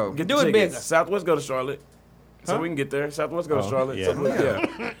we wanna can go. get Do the it tickets. bigger. Southwest go to Charlotte. So we can get there. Southwest go to Charlotte. yeah. So,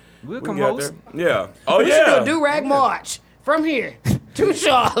 yeah. We'll We come can get host. there. Yeah. Oh We should do a yeah. do-rag march from here to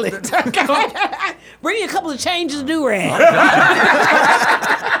Charlotte. Bring you a couple of changes of do-rag.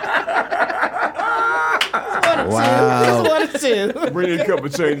 Wow. One or two. Bring a couple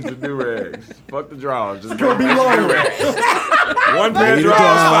changes to do rags. Fuck the draws. Just gonna be long. One pair of Bring the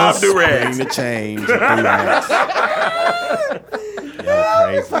draws, 5 do Bring rags. the change. Do-rags.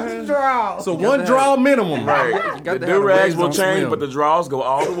 Y'all crazy. Draw. So one draw minimum. Right. got The to have do the rags waves will on change, swim. but the draws go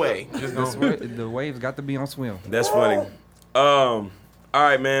all the way. Just go. The waves got to be on swim. That's funny. All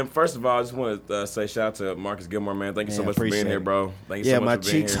right, man. First of all, I just want to say shout out to Marcus Gilmore, man. Thank you so Man, much for being appreciate here, it. bro. Thank you Yeah, so much my for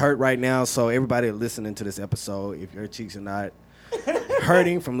being cheeks here. hurt right now. So everybody listening to this episode, if your cheeks are not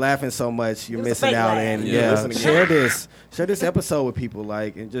hurting from laughing so much, you're It was a missing fake out. laugh. And Yeah, yeah, listen again. share this episode with people,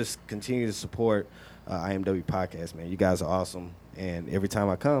 like, and just continue to support IMW podcast, man. You guys are awesome, and every time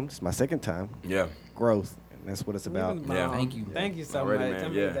I come, it's my second time. Yeah. Growth, and that's what it's about. Yeah. Thank you. Thank you so Already, much.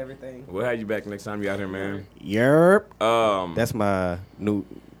 man, That yeah. means everything. We'll have you back next time you out here, man. Yerp. Um, That's my New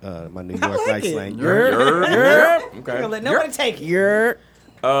York like like it. slang. Yerp. We're Okay. gonna let nobody take it. Yerp.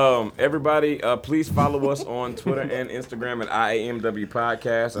 Everybody, please follow us on Twitter and Instagram at IAMW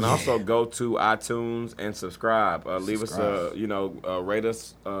Podcast, and also go to iTunes and subscribe. Leave us, rate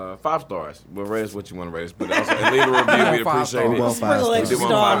us 5 stars. Well, rate us what you want to rate us, but also and leave a review. We'd 5 appreciate stars. it. Well, Sprinkle 5 extra stars.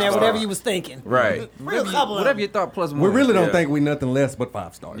 star on there, 5 whatever stars. you was thinking. Right. Real couple of Whatever you thought plus one. We really don't Yeah. think we nothing less but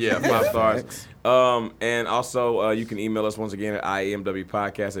 5 stars. Yeah, 5 stars. And also, you can email us once again at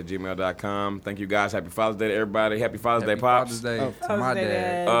iamwpodcast@gmail.com. Thank you guys. Happy Father's Day to everybody. Happy Father's Day, Happy Pops. Father's Day to Father's my Day,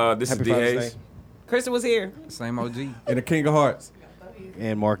 dad. Dad. This Happy is D. Father's Hayes. Day. Krista was here. Same OG. And the King of Hearts.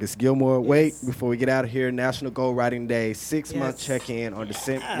 And Marcus Gilmore. Wait, before we get out of here, National Goal Writing Day, 6-month Yes. check-in on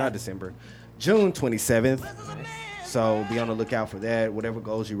June 27th. So be on the lookout for that. Whatever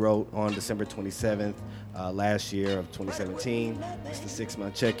goals you wrote on December 27th last year of 2017, it's the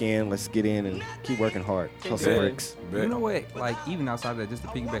 6-month check-in. Let's get in and keep working hard. Hustle Bet. works. Bet. You know what? Like, even outside of that, just to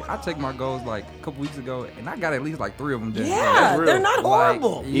piggyback, I checked my goals like a couple weeks ago, and I got at least like 3 of them done. Yeah, real. they're not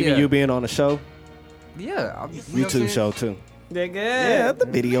horrible. Even you being on the show, Yeah. You know what I'm YouTube saying? show too. They're good. Yeah, the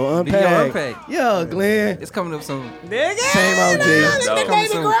video unpack. Video unpack. Yeah, Glenn. It's coming up soon. They're good. Same OG. Look at Dope. that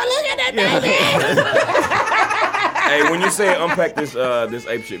baby girl. Look at that baby. Hey, when you say unpack this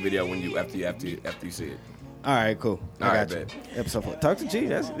ape shit video, when you after you see it. All right, cool. I All got right, you. bet. Episode 4. Talk to G.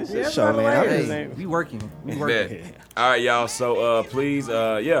 This is Yeah, a show, by the man. way. I'm Hey, just saying. we working. We working. Bet. All right, y'all. So please,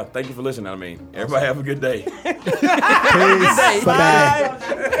 thank you for listening. I mean, everybody have a good day. Peace. Bye-bye.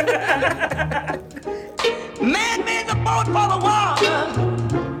 Man made the boat for the water,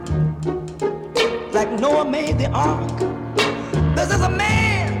 like Noah made the ark. This is a man